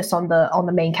focus on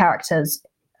the main characters.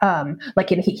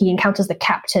 He encounters the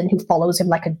captain, who follows him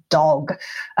like a dog,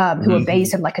 who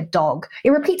obeys him like a dog. It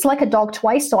repeats like a dog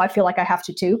twice, so I feel like I have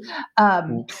to too.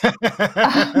 And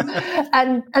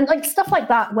like stuff like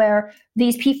that, where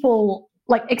these people,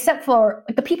 like, except for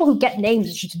like the people who get names,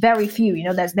 it's just very few.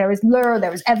 There is Lur,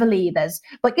 there is Everly, there's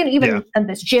like and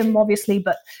there's Jim, obviously,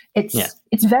 but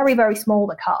it's very, very small,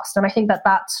 the cast. And I think that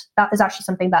is actually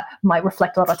something that might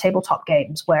reflect a lot of tabletop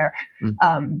games, where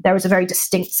there is a very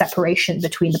distinct separation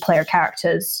between the player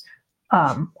characters,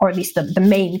 or at least the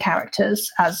main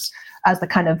characters, as the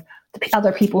kind of the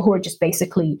other people who are just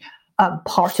basically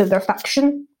part of their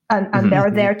faction. And they're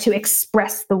there to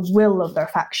express the will of their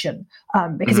faction,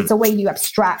 because it's a way you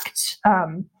abstract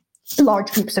large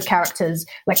groups of characters,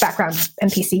 like background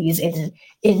NPCs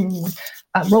in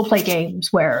roleplay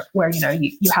games, where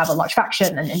you have a large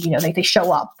faction, and they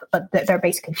show up, but they're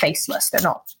basically faceless. They're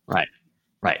not right.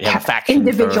 You have a faction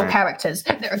individual characters.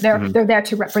 They're there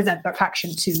to represent their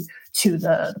faction to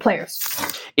the players.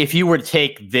 If you were to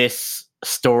take this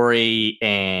story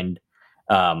and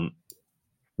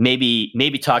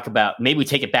maybe talk about, maybe we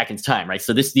take it back into time, right?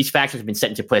 So these factions have been set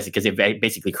into place because they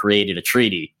basically created a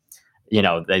treaty.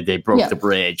 They broke the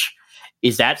bridge.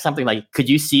 Is that something like, could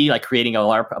you see like creating a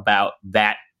LARP about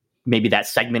that, maybe that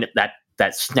segment, that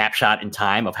snapshot in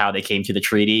time of how they came to the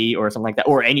treaty or something like that,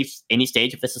 or any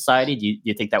stage of the society? Do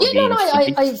you think that would be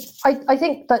interesting? I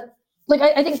think that, like,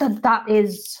 I think that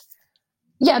is.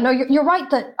 Yeah, no, you're right.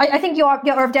 That I think you're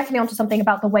definitely onto something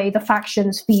about the way the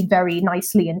factions feed very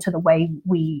nicely into the way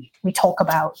we talk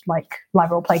about like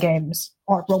live roleplay games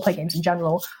or roleplay games in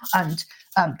general, and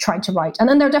trying to write. And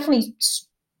then there are definitely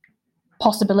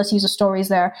possibilities of stories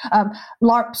there.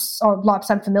 LARPs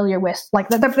I'm familiar with. Like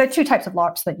there are 2 types of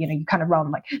LARPs that you kind of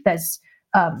run. Like there's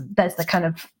the kind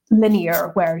of linear,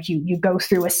 where you go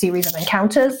through a series of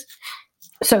encounters.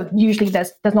 So usually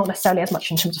there's not necessarily as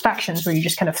much in terms of factions, where you're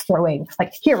just kind of throwing,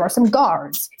 like, here are some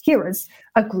guards, here is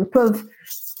a group of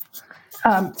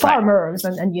farmers,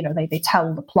 and they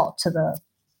tell the plot to the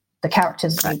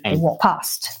characters they walk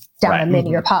past down a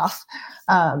linear path.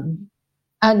 But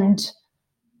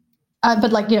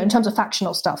like, in terms of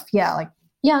factional stuff, I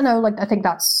think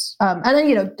that's and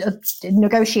then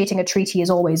negotiating a treaty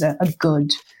is always a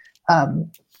good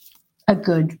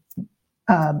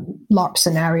LARP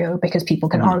scenario, because people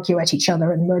can argue at each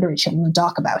other and murder each other in the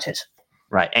dark about it.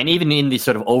 Right. And even in the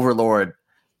sort of overlord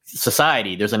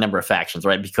society, there's a number of factions,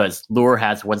 right? Because Lure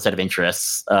has one set of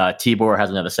interests, Tibor has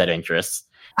another set of interests.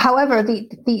 However,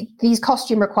 these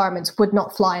costume requirements would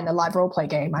not fly in a live roleplay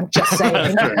game. I'm just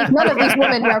saying. None of these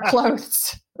women wear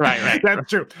clothes. Right. That's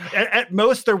true. At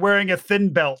most, they're wearing a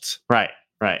thin belt. Right.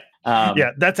 Yeah,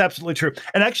 that's absolutely true.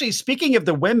 And actually, speaking of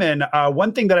the women,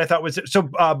 one thing that I thought was, so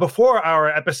before our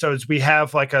episodes, we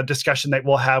have like a discussion that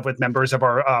we'll have with members of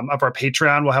our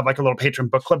Patreon. We'll have like a little Patreon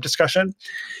book club discussion.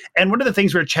 And one of the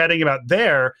things we were chatting about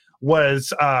there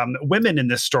was women in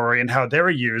this story and how they were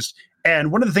used.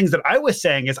 And one of the things that I was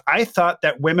saying is I thought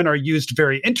that women are used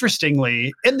very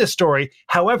interestingly in this story.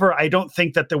 However, I don't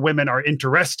think that the women are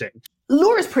interesting.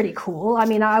 Laura's pretty cool. I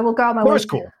mean, I will go out my way. Laura's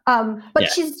cool.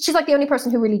 But she's like the only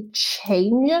person who really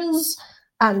changes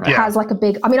and has like a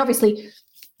big, I mean, obviously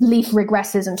Leaf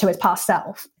regresses into his past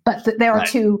self, but there are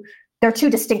two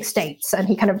distinct states, and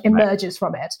he kind of emerges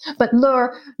from it. But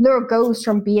Lure goes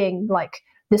from being like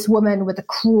this woman with a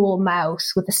cruel mouth,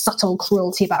 with a subtle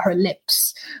cruelty about her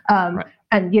lips. And,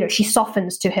 she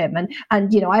softens to him. And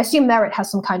I assume Merritt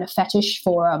has some kind of fetish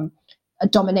for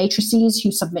dominatrices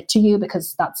who submit to you,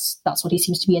 because that's what he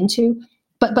seems to be into.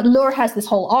 but Lure has this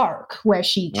whole arc where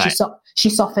she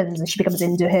softens and she becomes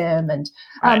into him, and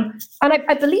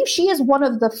I believe she is one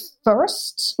of the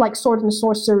first like sword and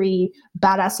sorcery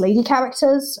badass lady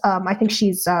characters. I think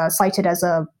she's cited as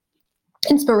a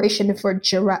inspiration for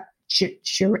Jarell.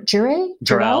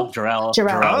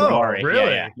 Oh,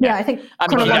 really? Yeah, I think. I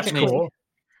mean,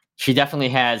 she definitely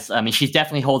has. I mean, she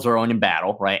definitely holds her own in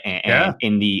battle, right? And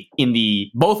in the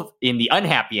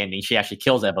unhappy ending, she actually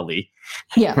kills Evely.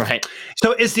 Yeah. Right.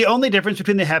 So, is the only difference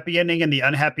between the happy ending and the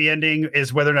unhappy ending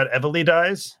is whether or not Evely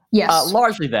dies? Yes.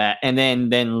 Largely that, and then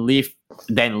leaves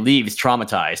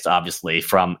traumatized, obviously,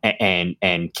 from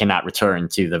and cannot return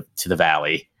to the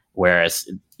valley. Whereas,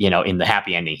 in the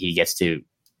happy ending, he gets to,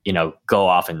 go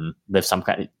off and live some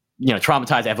kind of,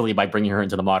 traumatize Evely by bringing her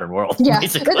into the modern world. Yeah,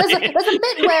 basically. there's a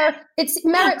bit where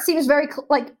Merritt seems very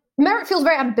Merritt feels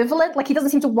very ambivalent. Like he doesn't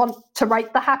seem to want to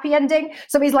write the happy ending.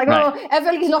 So he's like, oh,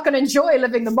 Evely's not going to enjoy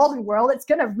living the modern world. It's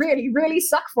going to really, really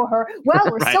suck for her. Well,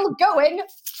 we're still going.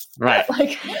 Right.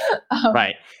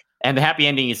 Right. And the happy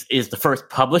ending is the first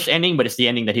published ending, but it's the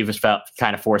ending that he was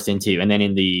kind of forced into. And then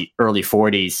in the early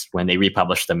 40s, when they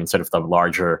republished them in sort of the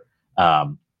larger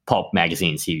pulp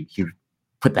magazines, he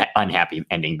put that unhappy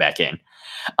ending back in.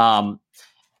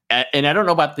 And I don't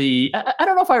know about I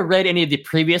don't know if I read any of the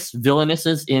previous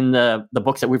villainesses in the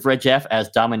books that we've read, Jeff, as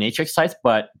dominatrix types,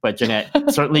 but Jeanette,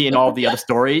 certainly in all the other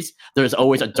stories, there's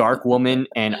always a dark woman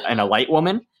and a light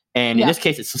woman. And in this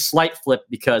case, it's a slight flip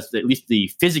because at least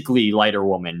the physically lighter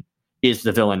woman is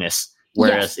the villainess,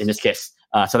 whereas in this case,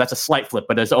 so that's a slight flip,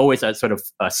 but there's always a sort of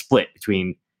a split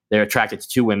between they're attracted to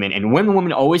two women, and one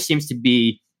woman always seems to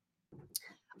be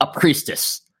a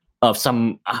priestess of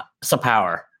some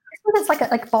power. It's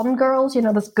like Bond girls,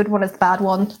 this good one is the bad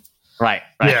one. Right.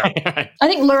 Yeah. I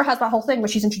think Lure has that whole thing where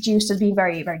she's introduced as being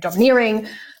very, very domineering,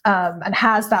 and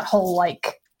has that whole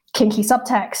like kinky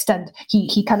subtext, and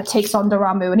he kind of takes on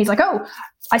Dormammu, and he's like, oh,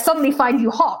 I suddenly find you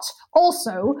hot.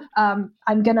 Also,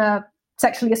 I'm gonna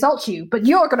sexually assault you, but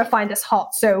you're gonna find us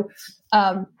hot. So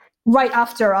right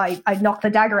after I knock the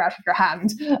dagger out of your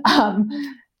hand.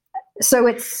 So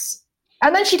it's,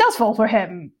 and then she does fall for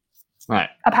him. Right.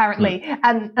 Apparently.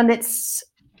 And it's,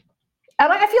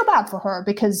 and I feel bad for her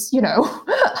because,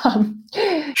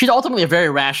 she's ultimately a very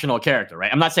rational character,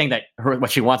 right? I'm not saying that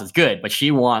what she wants is good, but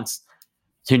she wants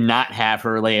to not have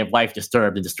her way of life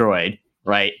disturbed and destroyed,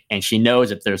 right? And she knows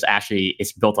that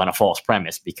it's built on a false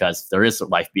premise because there is a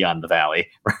life beyond the valley,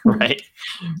 right?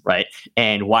 Right.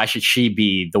 And why should she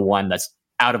be the one that's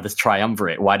out of this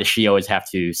triumvirate? Why does she always have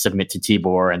to submit to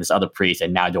Tibor and this other priest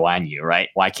and now Duanyu, right?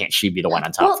 Why can't she be the one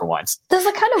on top for once? There's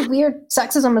a kind of weird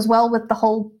sexism as well with the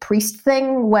whole priest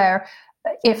thing where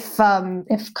if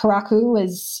Karaku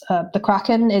is the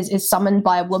Kraken is summoned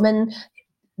by a woman,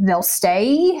 they'll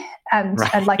stay and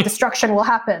like destruction will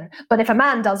happen. But if a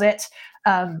man does it,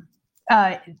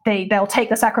 they'll take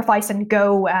the sacrifice and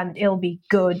go, and it'll be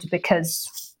good because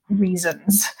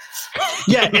reasons.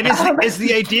 Yeah, and is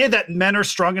the idea that men are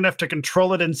strong enough to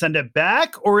control it and send it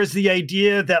back, or is the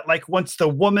idea that like once the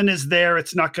woman is there,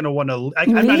 it's not going to want to?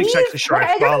 I'm not exactly sure.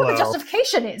 I don't know what the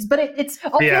justification is, but it's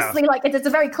obviously like it's a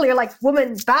very clear like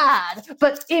woman bad,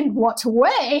 but in what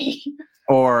way?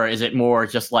 Or is it more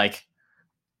just like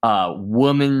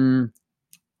woman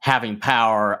having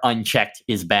power unchecked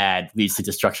is bad, leads to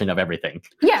destruction of everything?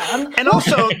 Yeah. And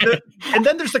also, and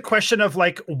then there's the question of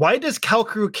like, why does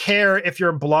Kalkru care if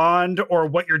you're blonde or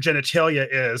what your genitalia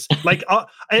is? Like,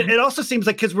 it also seems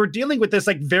like, because we're dealing with this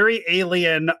like very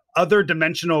alien, other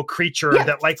dimensional creature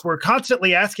that like we're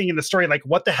constantly asking in the story, like,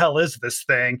 what the hell is this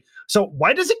thing? So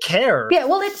why does it care? Yeah,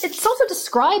 well, it's also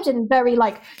described in very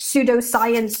like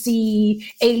pseudoscience-y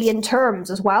alien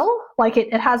terms as well. Like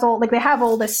it has all, like they have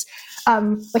all this,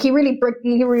 like he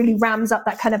really rams up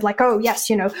that kind of like, oh yes,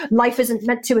 life isn't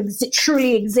meant to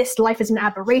truly exist. Life is an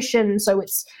aberration. So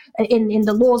it's in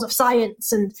the laws of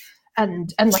science and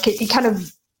like it kind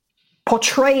of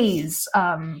portrays,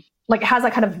 like it has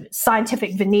that kind of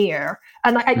scientific veneer.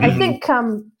 And I think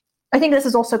this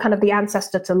is also kind of the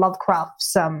ancestor to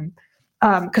Lovecraft's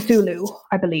Cthulhu,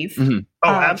 I believe. Mm-hmm. Oh,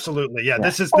 absolutely. Yeah.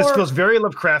 This feels very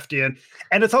Lovecraftian.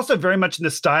 And it's also very much in the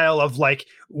style of like,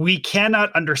 we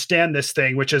cannot understand this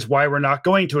thing, which is why we're not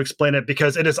going to explain it,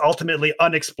 because it is ultimately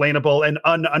unexplainable and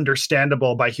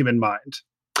ununderstandable by human mind.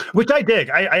 Which I dig.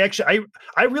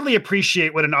 I really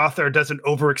appreciate when an author doesn't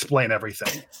over-explain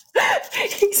everything.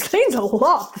 He explains a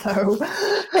lot, though.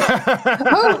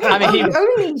 You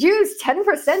only use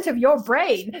 10% of your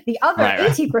brain. The other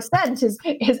 80%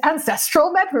 is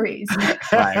ancestral memories.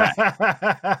 Right.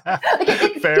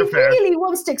 He really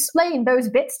wants to explain those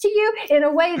bits to you in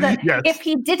a way that if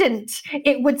he didn't,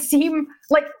 it would seem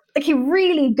like he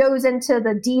really goes into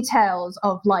the details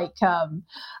of like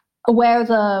where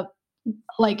the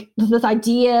like this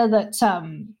idea that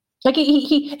like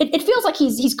it feels like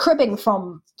he's cribbing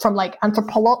from like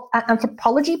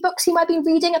anthropology books he might be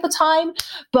reading at the time,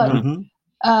 but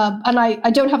and I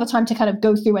don't have the time to kind of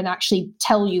go through and actually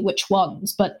tell you which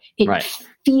ones, but it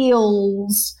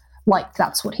feels like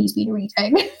that's what he's been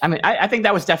reading. I mean, I think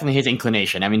that was definitely his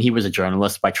inclination. I mean, he was a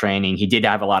journalist by training. He did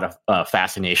have a lot of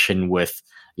fascination with,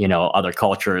 other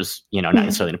cultures, not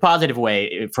necessarily in a positive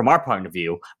way from our point of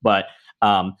view. But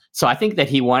so I think that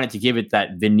he wanted to give it that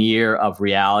veneer of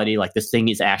reality, like this thing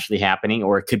is actually happening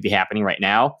or it could be happening right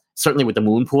now. Certainly with the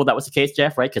moon pool, that was the case,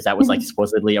 Jeff, right? Because that was like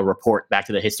supposedly a report back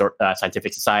to the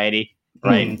Scientific Society,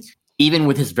 right? Even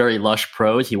with his very lush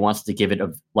prose, he wants to give it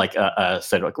a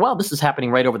sort of like, well, this is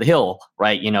happening right over the hill,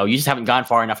 right? You just haven't gone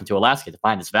far enough into Alaska to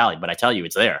find this valley, but I tell you,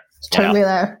 it's there. It's totally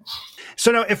there.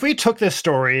 So now, if we took this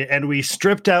story and we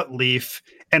stripped out Leaf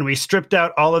and we stripped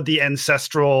out all of the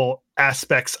ancestral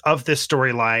aspects of this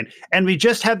storyline, and we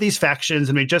just have these factions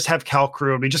and we just have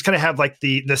Kalkru and we just kind of have like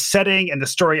the setting and the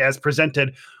story as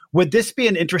presented, would this be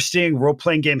an interesting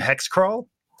role-playing game hex crawl?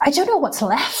 I don't know what's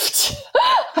left.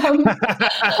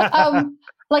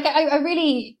 Like I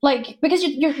really like, because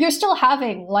you're still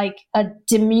having like a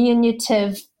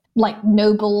diminutive, like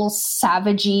noble,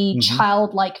 savagey,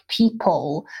 childlike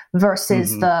people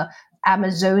versus the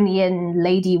Amazonian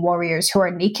lady warriors who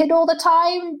are naked all the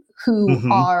time,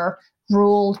 who are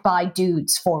ruled by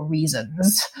dudes for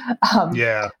reasons.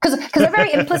 Because they're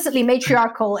very implicitly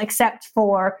matriarchal, except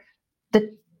for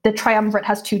the triumvirate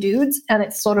has two dudes, and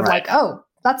it's sort of like, oh,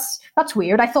 that's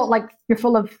weird. I thought like you're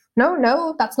full of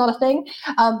no, that's not a thing.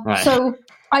 So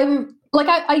I'm like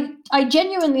I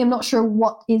genuinely am not sure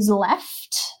what is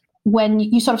left when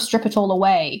you sort of strip it all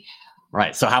away.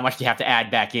 Right. So how much do you have to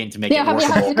add back in to make it workable?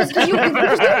 Yeah, because you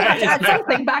have to add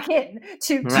something back in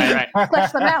to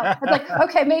flesh them out. It's like,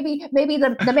 okay, maybe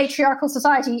the matriarchal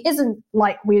society isn't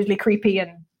like weirdly creepy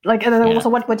and like, and then also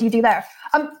what do you do there?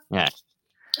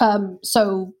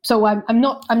 So I'm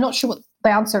not sure what the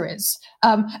answer is.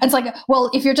 And it's like,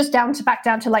 well, if you're just back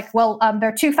down to like, well, there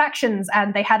are two factions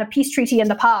and they had a peace treaty in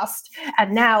the past,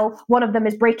 and now one of them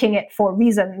is breaking it for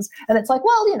reasons, and it's like,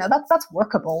 well, that's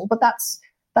workable, but that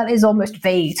is almost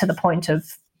vague to the point of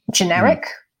generic.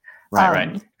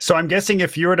 Right. So I'm guessing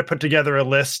if you were to put together a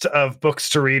list of books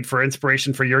to read for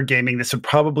inspiration for your gaming, this would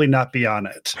probably not be on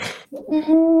it.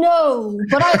 No,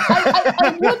 but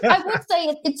I would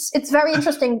say it's very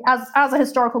interesting as a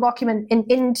historical document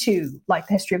into like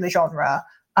the history of the genre.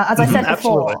 As I said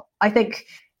before, I think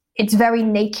it's very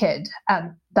naked,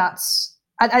 and that's.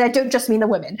 I don't just mean the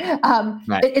women.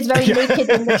 It's very naked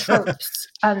in the tropes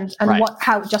and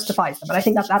how it justifies them, and I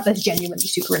think that is genuinely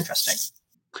super interesting.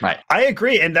 Right, I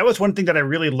agree, and that was one thing that I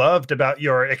really loved about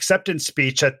your acceptance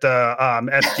speech at the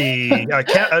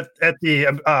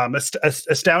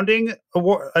Astounding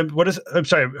Award. What is? I'm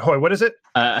sorry, Hoy. What is it?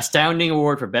 Astounding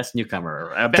Award for Best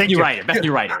Newcomer, Best New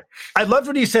Writer. I loved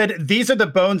when you said these are the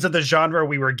bones of the genre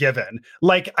we were given.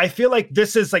 Like, I feel like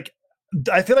this is like.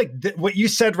 I feel like what you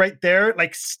said right there,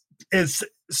 like, is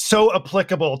so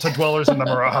applicable to Dwellers in the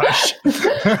Mirage.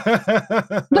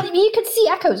 But you could see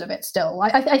echoes of it still.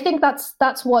 I think that's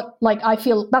what like I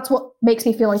feel. That's what makes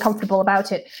me feel uncomfortable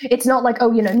about it. It's not like,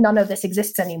 oh, none of this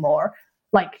exists anymore.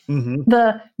 Like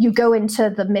you go into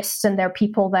the mist and there are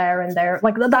people there and they're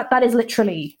like that is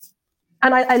literally.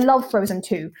 And I love Frozen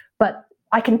 2, but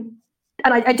I can.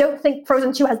 And I don't think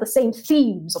Frozen 2 has the same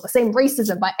themes or the same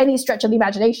racism by any stretch of the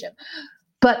imagination.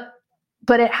 But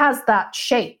it has that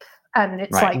shape. And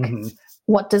it's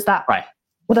what does that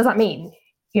mean?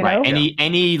 You know?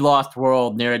 Any Lost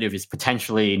World narrative is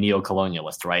potentially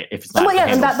neo-colonialist, right? If it's not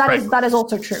and that is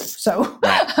also true. So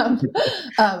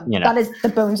that is the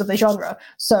bones of the genre.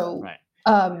 So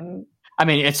I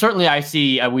mean, it's certainly I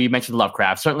see. We mentioned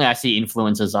Lovecraft. Certainly, I see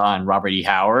influences on Robert E.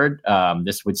 Howard.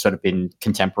 This would sort of been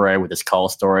contemporary with his Cull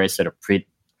stories, sort of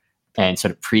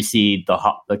precede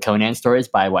the Conan stories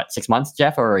by 6 months,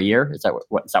 Jeff, or a year? Is that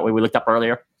what we looked up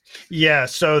earlier? Yeah.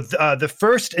 So the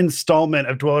first installment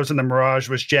of Dwellers in the Mirage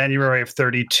was January of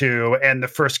 32, and the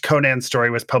first Conan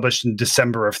story was published in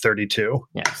December of 32.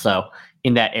 Yeah. So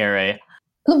in that era,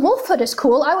 the Wolf Hood is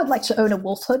cool. I would like to own a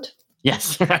Wolf Hood.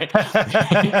 Yes, right.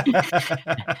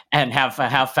 And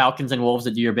have falcons and wolves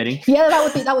that do your bidding. Yeah,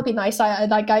 that would be nice. I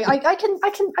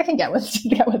can get with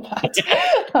that.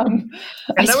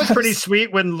 And that was pretty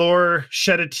sweet when Lore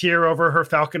shed a tear over her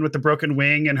falcon with the broken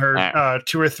wing and her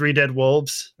 2 or 3 dead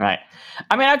wolves. Right.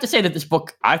 I mean, I have to say that this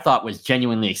book I thought was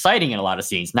genuinely exciting in a lot of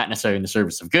scenes, not necessarily in the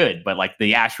service of good, but like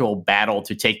the actual battle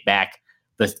to take back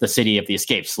the city of the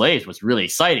escaped slaves was really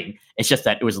exciting. It's just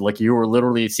that it was like you were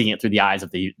literally seeing it through the eyes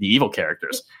of the evil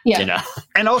characters. Yeah. You know?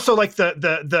 And also like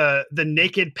the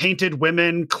naked painted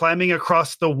women climbing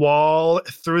across the wall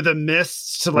through the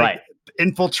mists to like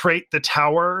infiltrate the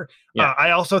tower. Yeah.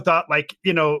 I also thought like,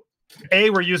 you know,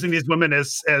 we're using these women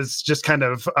as just kind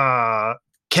of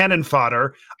cannon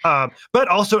fodder, but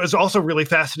also is also really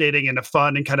fascinating and a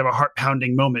fun and kind of a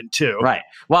heart-pounding moment too. Right.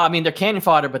 Well, I mean, they're cannon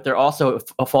fodder, but they're also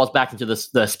falls back into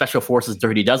the Special Forces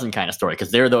Dirty Dozen kind of story,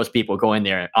 because they're those people going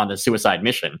there on the suicide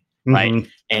mission, right?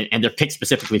 And they're picked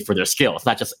specifically for their skill. It's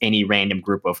not just any random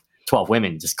group of 12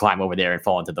 women just climb over there and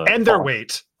fall into the and their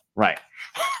weight. Right.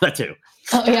 That too.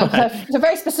 Oh, yeah, they're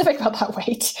very specific about that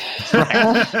weight.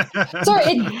 Right.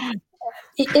 Sorry,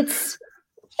 it's.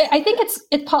 I think it's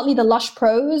partly the lush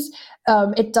prose.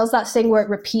 It does that thing where it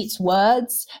repeats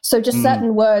words. So just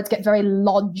certain words get very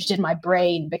lodged in my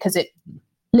brain because it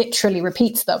literally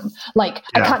repeats them. Like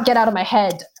I can't get out of my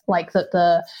head like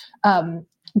the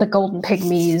golden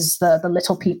pygmies, the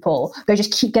little people. They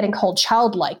just keep getting called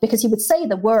childlike because he would say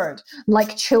the word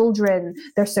like children.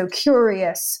 They're so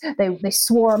curious. They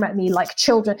swarm at me like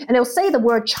children, and he'll say the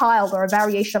word child or a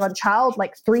variation on child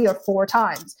like 3 or 4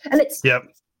 times, and it's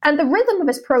And the rhythm of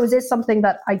his prose is something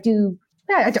that I do.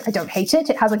 I don't hate it.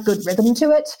 It has a good rhythm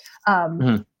to it.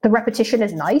 The repetition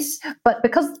is nice, but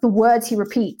because the words he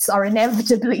repeats are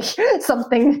inevitably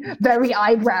something very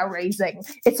eyebrow raising,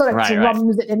 it sort of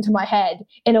drums it into my head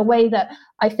in a way that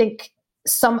I think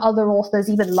some other authors,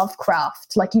 even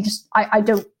Lovecraft, like I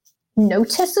don't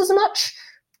notice as much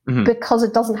because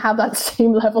it doesn't have that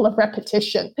same level of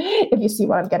repetition. If you see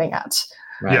what I'm getting at.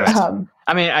 Right. Yes.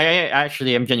 I mean, I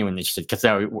actually am genuinely interested because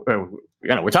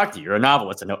we're talking to you. You're a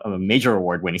novelist and a major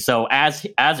award winning. So as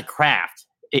a craft,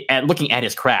 looking at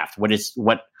his craft, what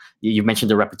you mentioned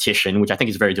the repetition, which I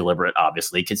think is very deliberate,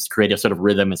 obviously, because create a sort of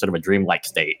rhythm and sort of a dreamlike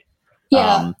state.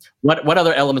 Yeah. What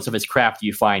other elements of his craft do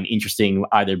you find interesting,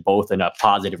 either both in a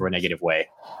positive or a negative way,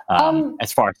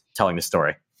 as far as telling the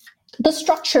story? The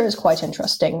structure is quite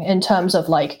interesting in terms of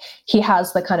like he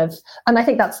has the kind of, and I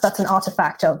think that's an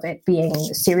artifact of it being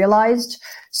serialized.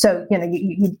 So, you know,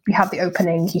 you have the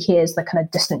opening, he hears the kind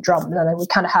of distant drum, and then we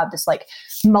kind of have this like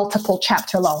multiple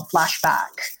chapter long flashback.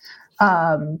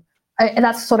 And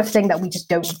that's the sort of thing that we just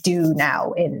don't do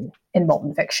now in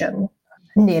modern fiction.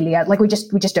 Nearly like we just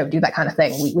don't do that kind of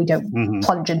thing. We don't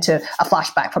plunge into a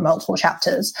flashback for multiple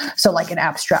chapters. So like in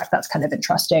abstract, that's kind of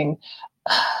interesting.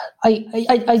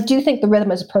 I do think the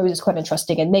rhythm as a prose is quite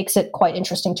interesting. It makes it quite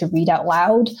interesting to read out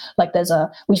loud. Like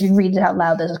when you read it out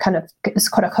loud, there's kind of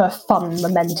fun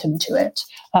momentum to it.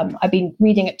 I've been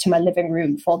reading it to my living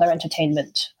room for their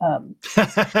entertainment. We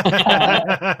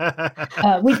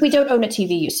don't own a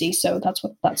TV, you see, so that's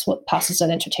what passes as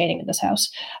entertaining in this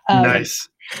house. Nice.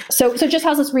 So it just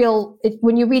has this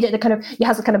when you read it, it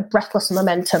has a kind of breathless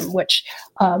momentum, which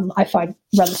I find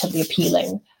relatively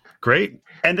appealing. Great.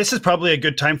 And this is probably a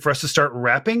good time for us to start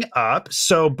wrapping up.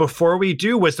 So before we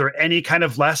do, was there any kind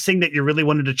of last thing that you really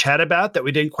wanted to chat about that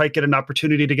we didn't quite get an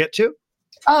opportunity to get to?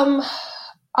 I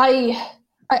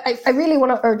really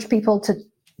want to urge people to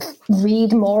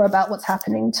read more about what's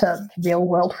happening to real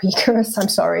world Uyghurs. I'm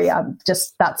sorry.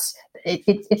 It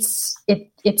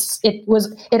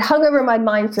hung over my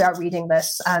mind throughout reading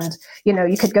this, and you know,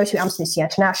 you could go to Amnesty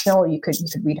International, you could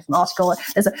read it from an article.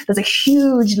 There's a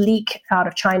huge leak out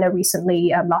of China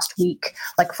recently, last week,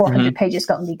 like 400 pages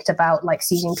got leaked about like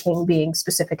Xi Jinping being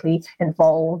specifically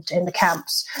involved in the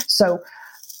camps. So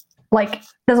like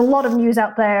there's a lot of news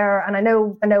out there, and I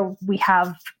know we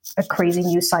have a crazy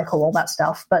news cycle, all that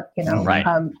stuff, but you know, right.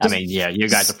 I mean, yeah, you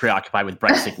guys are preoccupied with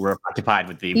Brexit. We're occupied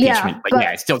with the impeachment, but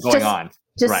it's still going on.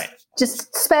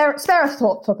 Just spare a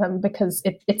thought for them, because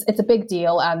it's a big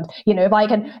deal, and you know, if I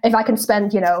can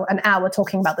spend, you know, an hour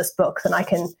talking about this book, then I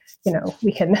can, you know,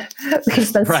 we can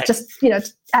spend just, you know,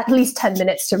 at least 10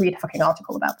 minutes to read a fucking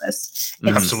article about this.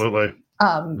 Absolutely.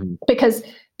 Because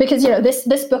you know,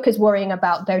 this book is worrying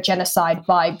about their genocide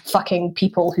by fucking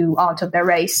people who aren't of their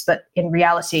race, but in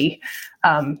reality,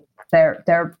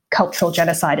 their cultural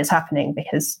genocide is happening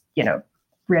because, you know,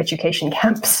 re-education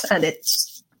camps, and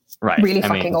it's really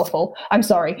fucking awful. I'm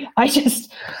sorry. I mean,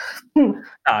 it's not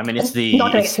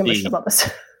going to get too much about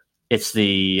this. It's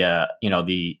the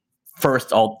the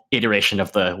first iteration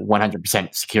of the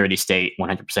 100% security state,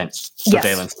 100%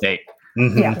 surveillance state.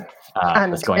 Yeah.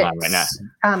 That's going on right now.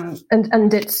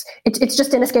 And it's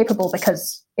just inescapable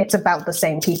because it's about the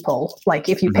same people. Like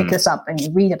if you pick this up and you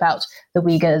read about the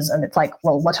Uyghurs, and it's like,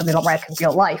 well, what are they like in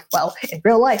real life? Well, in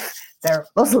real life, they're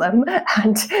Muslim,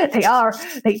 and they are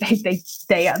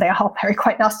very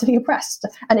quite nastily oppressed,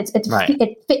 and it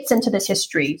fits into this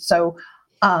history. So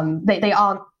They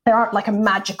aren't like a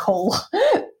magical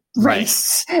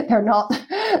race. Right. They're not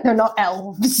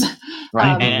elves.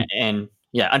 Right. And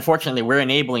yeah, unfortunately, we're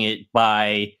enabling it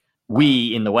by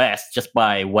we in the West, just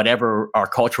by whatever our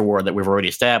culture war that we've already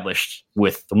established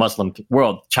with the Muslim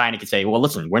world. China could say, well,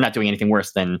 listen, we're not doing anything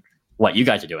worse than what you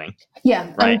guys are doing.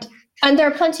 Yeah. Right. And there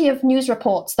are plenty of news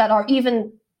reports that are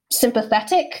even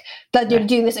sympathetic, that they're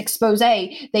doing this expose.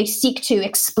 They seek to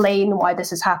explain why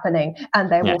this is happening,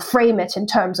 and they will frame it in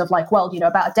terms of like, well,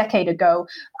 about a decade ago,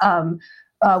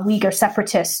 Uyghur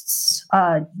separatists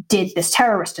did this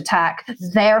terrorist attack,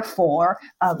 therefore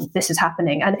this is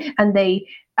happening.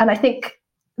 And I think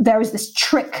there is this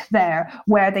trick there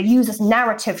where they use this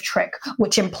narrative trick,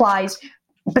 which implies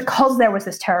because there was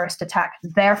this terrorist attack,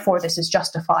 therefore this is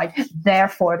justified,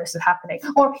 therefore this is happening.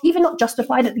 Or even not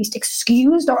justified, at least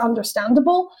excused or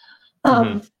understandable.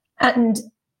 And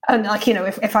like,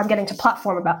 if I'm getting to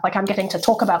platform about, like I'm getting to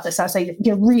talk about this, I say,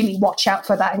 you really watch out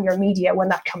for that in your media when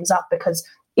that comes up, because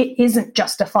it isn't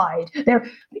justified. There,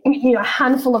 a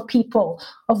handful of people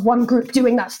of one group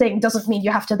doing that thing doesn't mean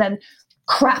you have to then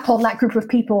crap on that group of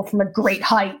people from a great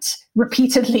height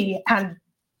repeatedly and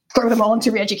throw them all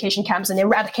into re-education camps and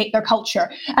eradicate their culture.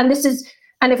 And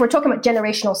if we're talking about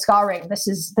generational scarring, this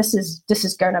is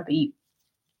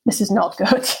not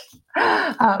good.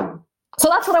 So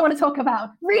that's what I want to talk about.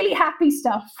 Really happy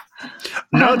stuff.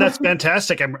 No, that's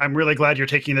fantastic. I'm really glad you're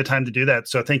taking the time to do that.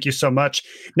 So thank you so much.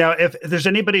 Now, if there's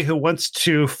anybody who wants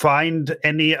to find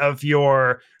any of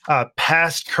your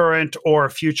past, current, or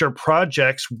future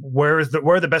projects, where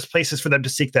are the best places for them to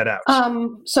seek that out?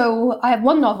 So I have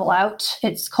one novel out.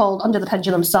 It's called Under the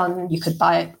Pendulum Sun. You could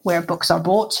buy it where books are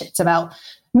bought. It's about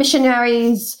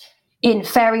missionaries in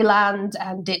fairyland,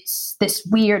 and it's this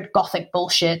weird Gothic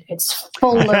bullshit. It's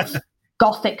full of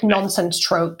Gothic nonsense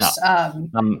tropes.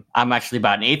 No. I'm actually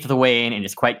about an eighth of the way in, and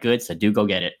it's quite good, so do go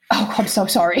get it. Oh, I'm so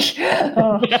sorry.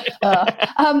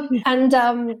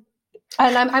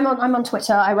 And I'm on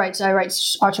Twitter. I write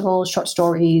articles, short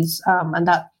stories, and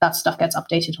that stuff gets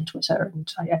updated on Twitter,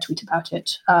 and I tweet about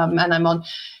it. And I'm on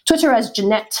Twitter as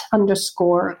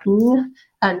Jeanette_Ng,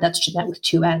 and that's Jeanette with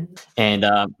 2 N. And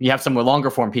you have some longer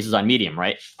form pieces on Medium,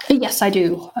 right? Yes, I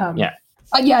do.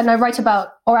 And I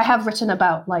have written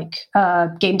about like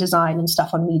game design and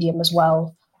stuff on Medium as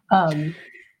well. A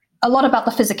lot about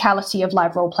the physicality of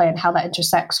live roleplay and how that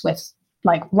intersects with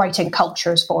like writing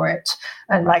cultures for it,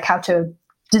 and like how to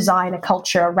design a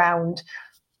culture around,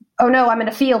 oh no, I'm in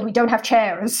a field, we don't have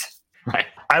chairs. Right.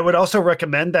 I would also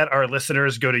recommend that our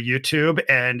listeners go to YouTube,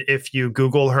 and if you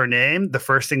Google her name, the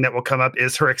first thing that will come up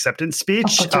is her acceptance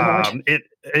speech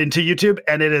into YouTube,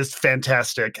 and it is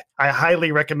fantastic. I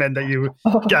highly recommend that you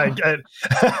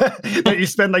that you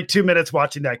spend like 2 minutes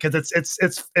watching that, because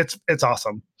it's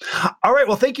awesome. All right,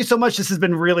 well, thank you so much. This has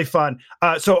been really fun.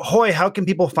 So, Hoy, how can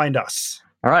people find us?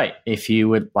 All right. If you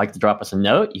would like to drop us a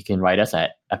note, you can write us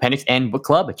at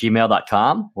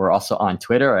appendixnbookclub@gmail.com. We're also on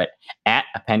Twitter at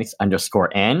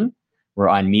appendix_n. We're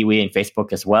on MeWe and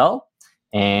Facebook as well.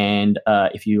 And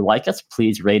if you like us,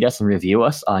 please rate us and review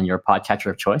us on your podcatcher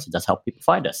of choice. It does help people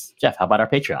find us. Jeff, how about our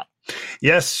Patreon?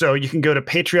 Yes, so you can go to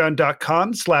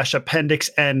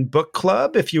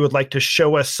patreon.com/appendixnbookclub if you would like to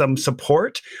show us some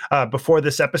support. Before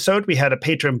this episode, we had a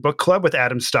patron book club with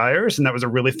Adam Stiers, and that was a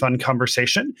really fun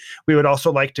conversation. We would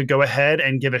also like to go ahead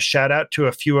and give a shout out to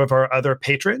a few of our other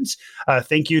patrons.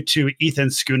 Thank you to Ethan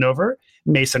Schoonover,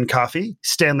 Mason Coffey,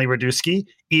 Stanley Radusky,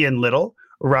 Ian Little,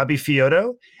 Robbie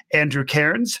Fioto, Andrew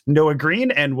Cairns, Noah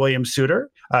Green, and William Suter.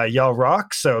 Y'all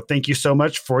rock. So thank you so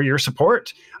much for your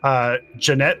support.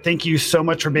 Jeanette, thank you so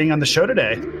much for being on the show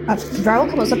today. Very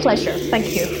welcome. It was a pleasure.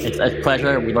 Thank you. It's a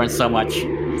pleasure. We learned so much.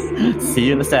 See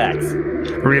you in the stacks.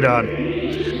 Read on.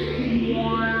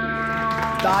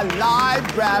 The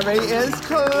library is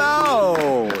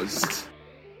closed.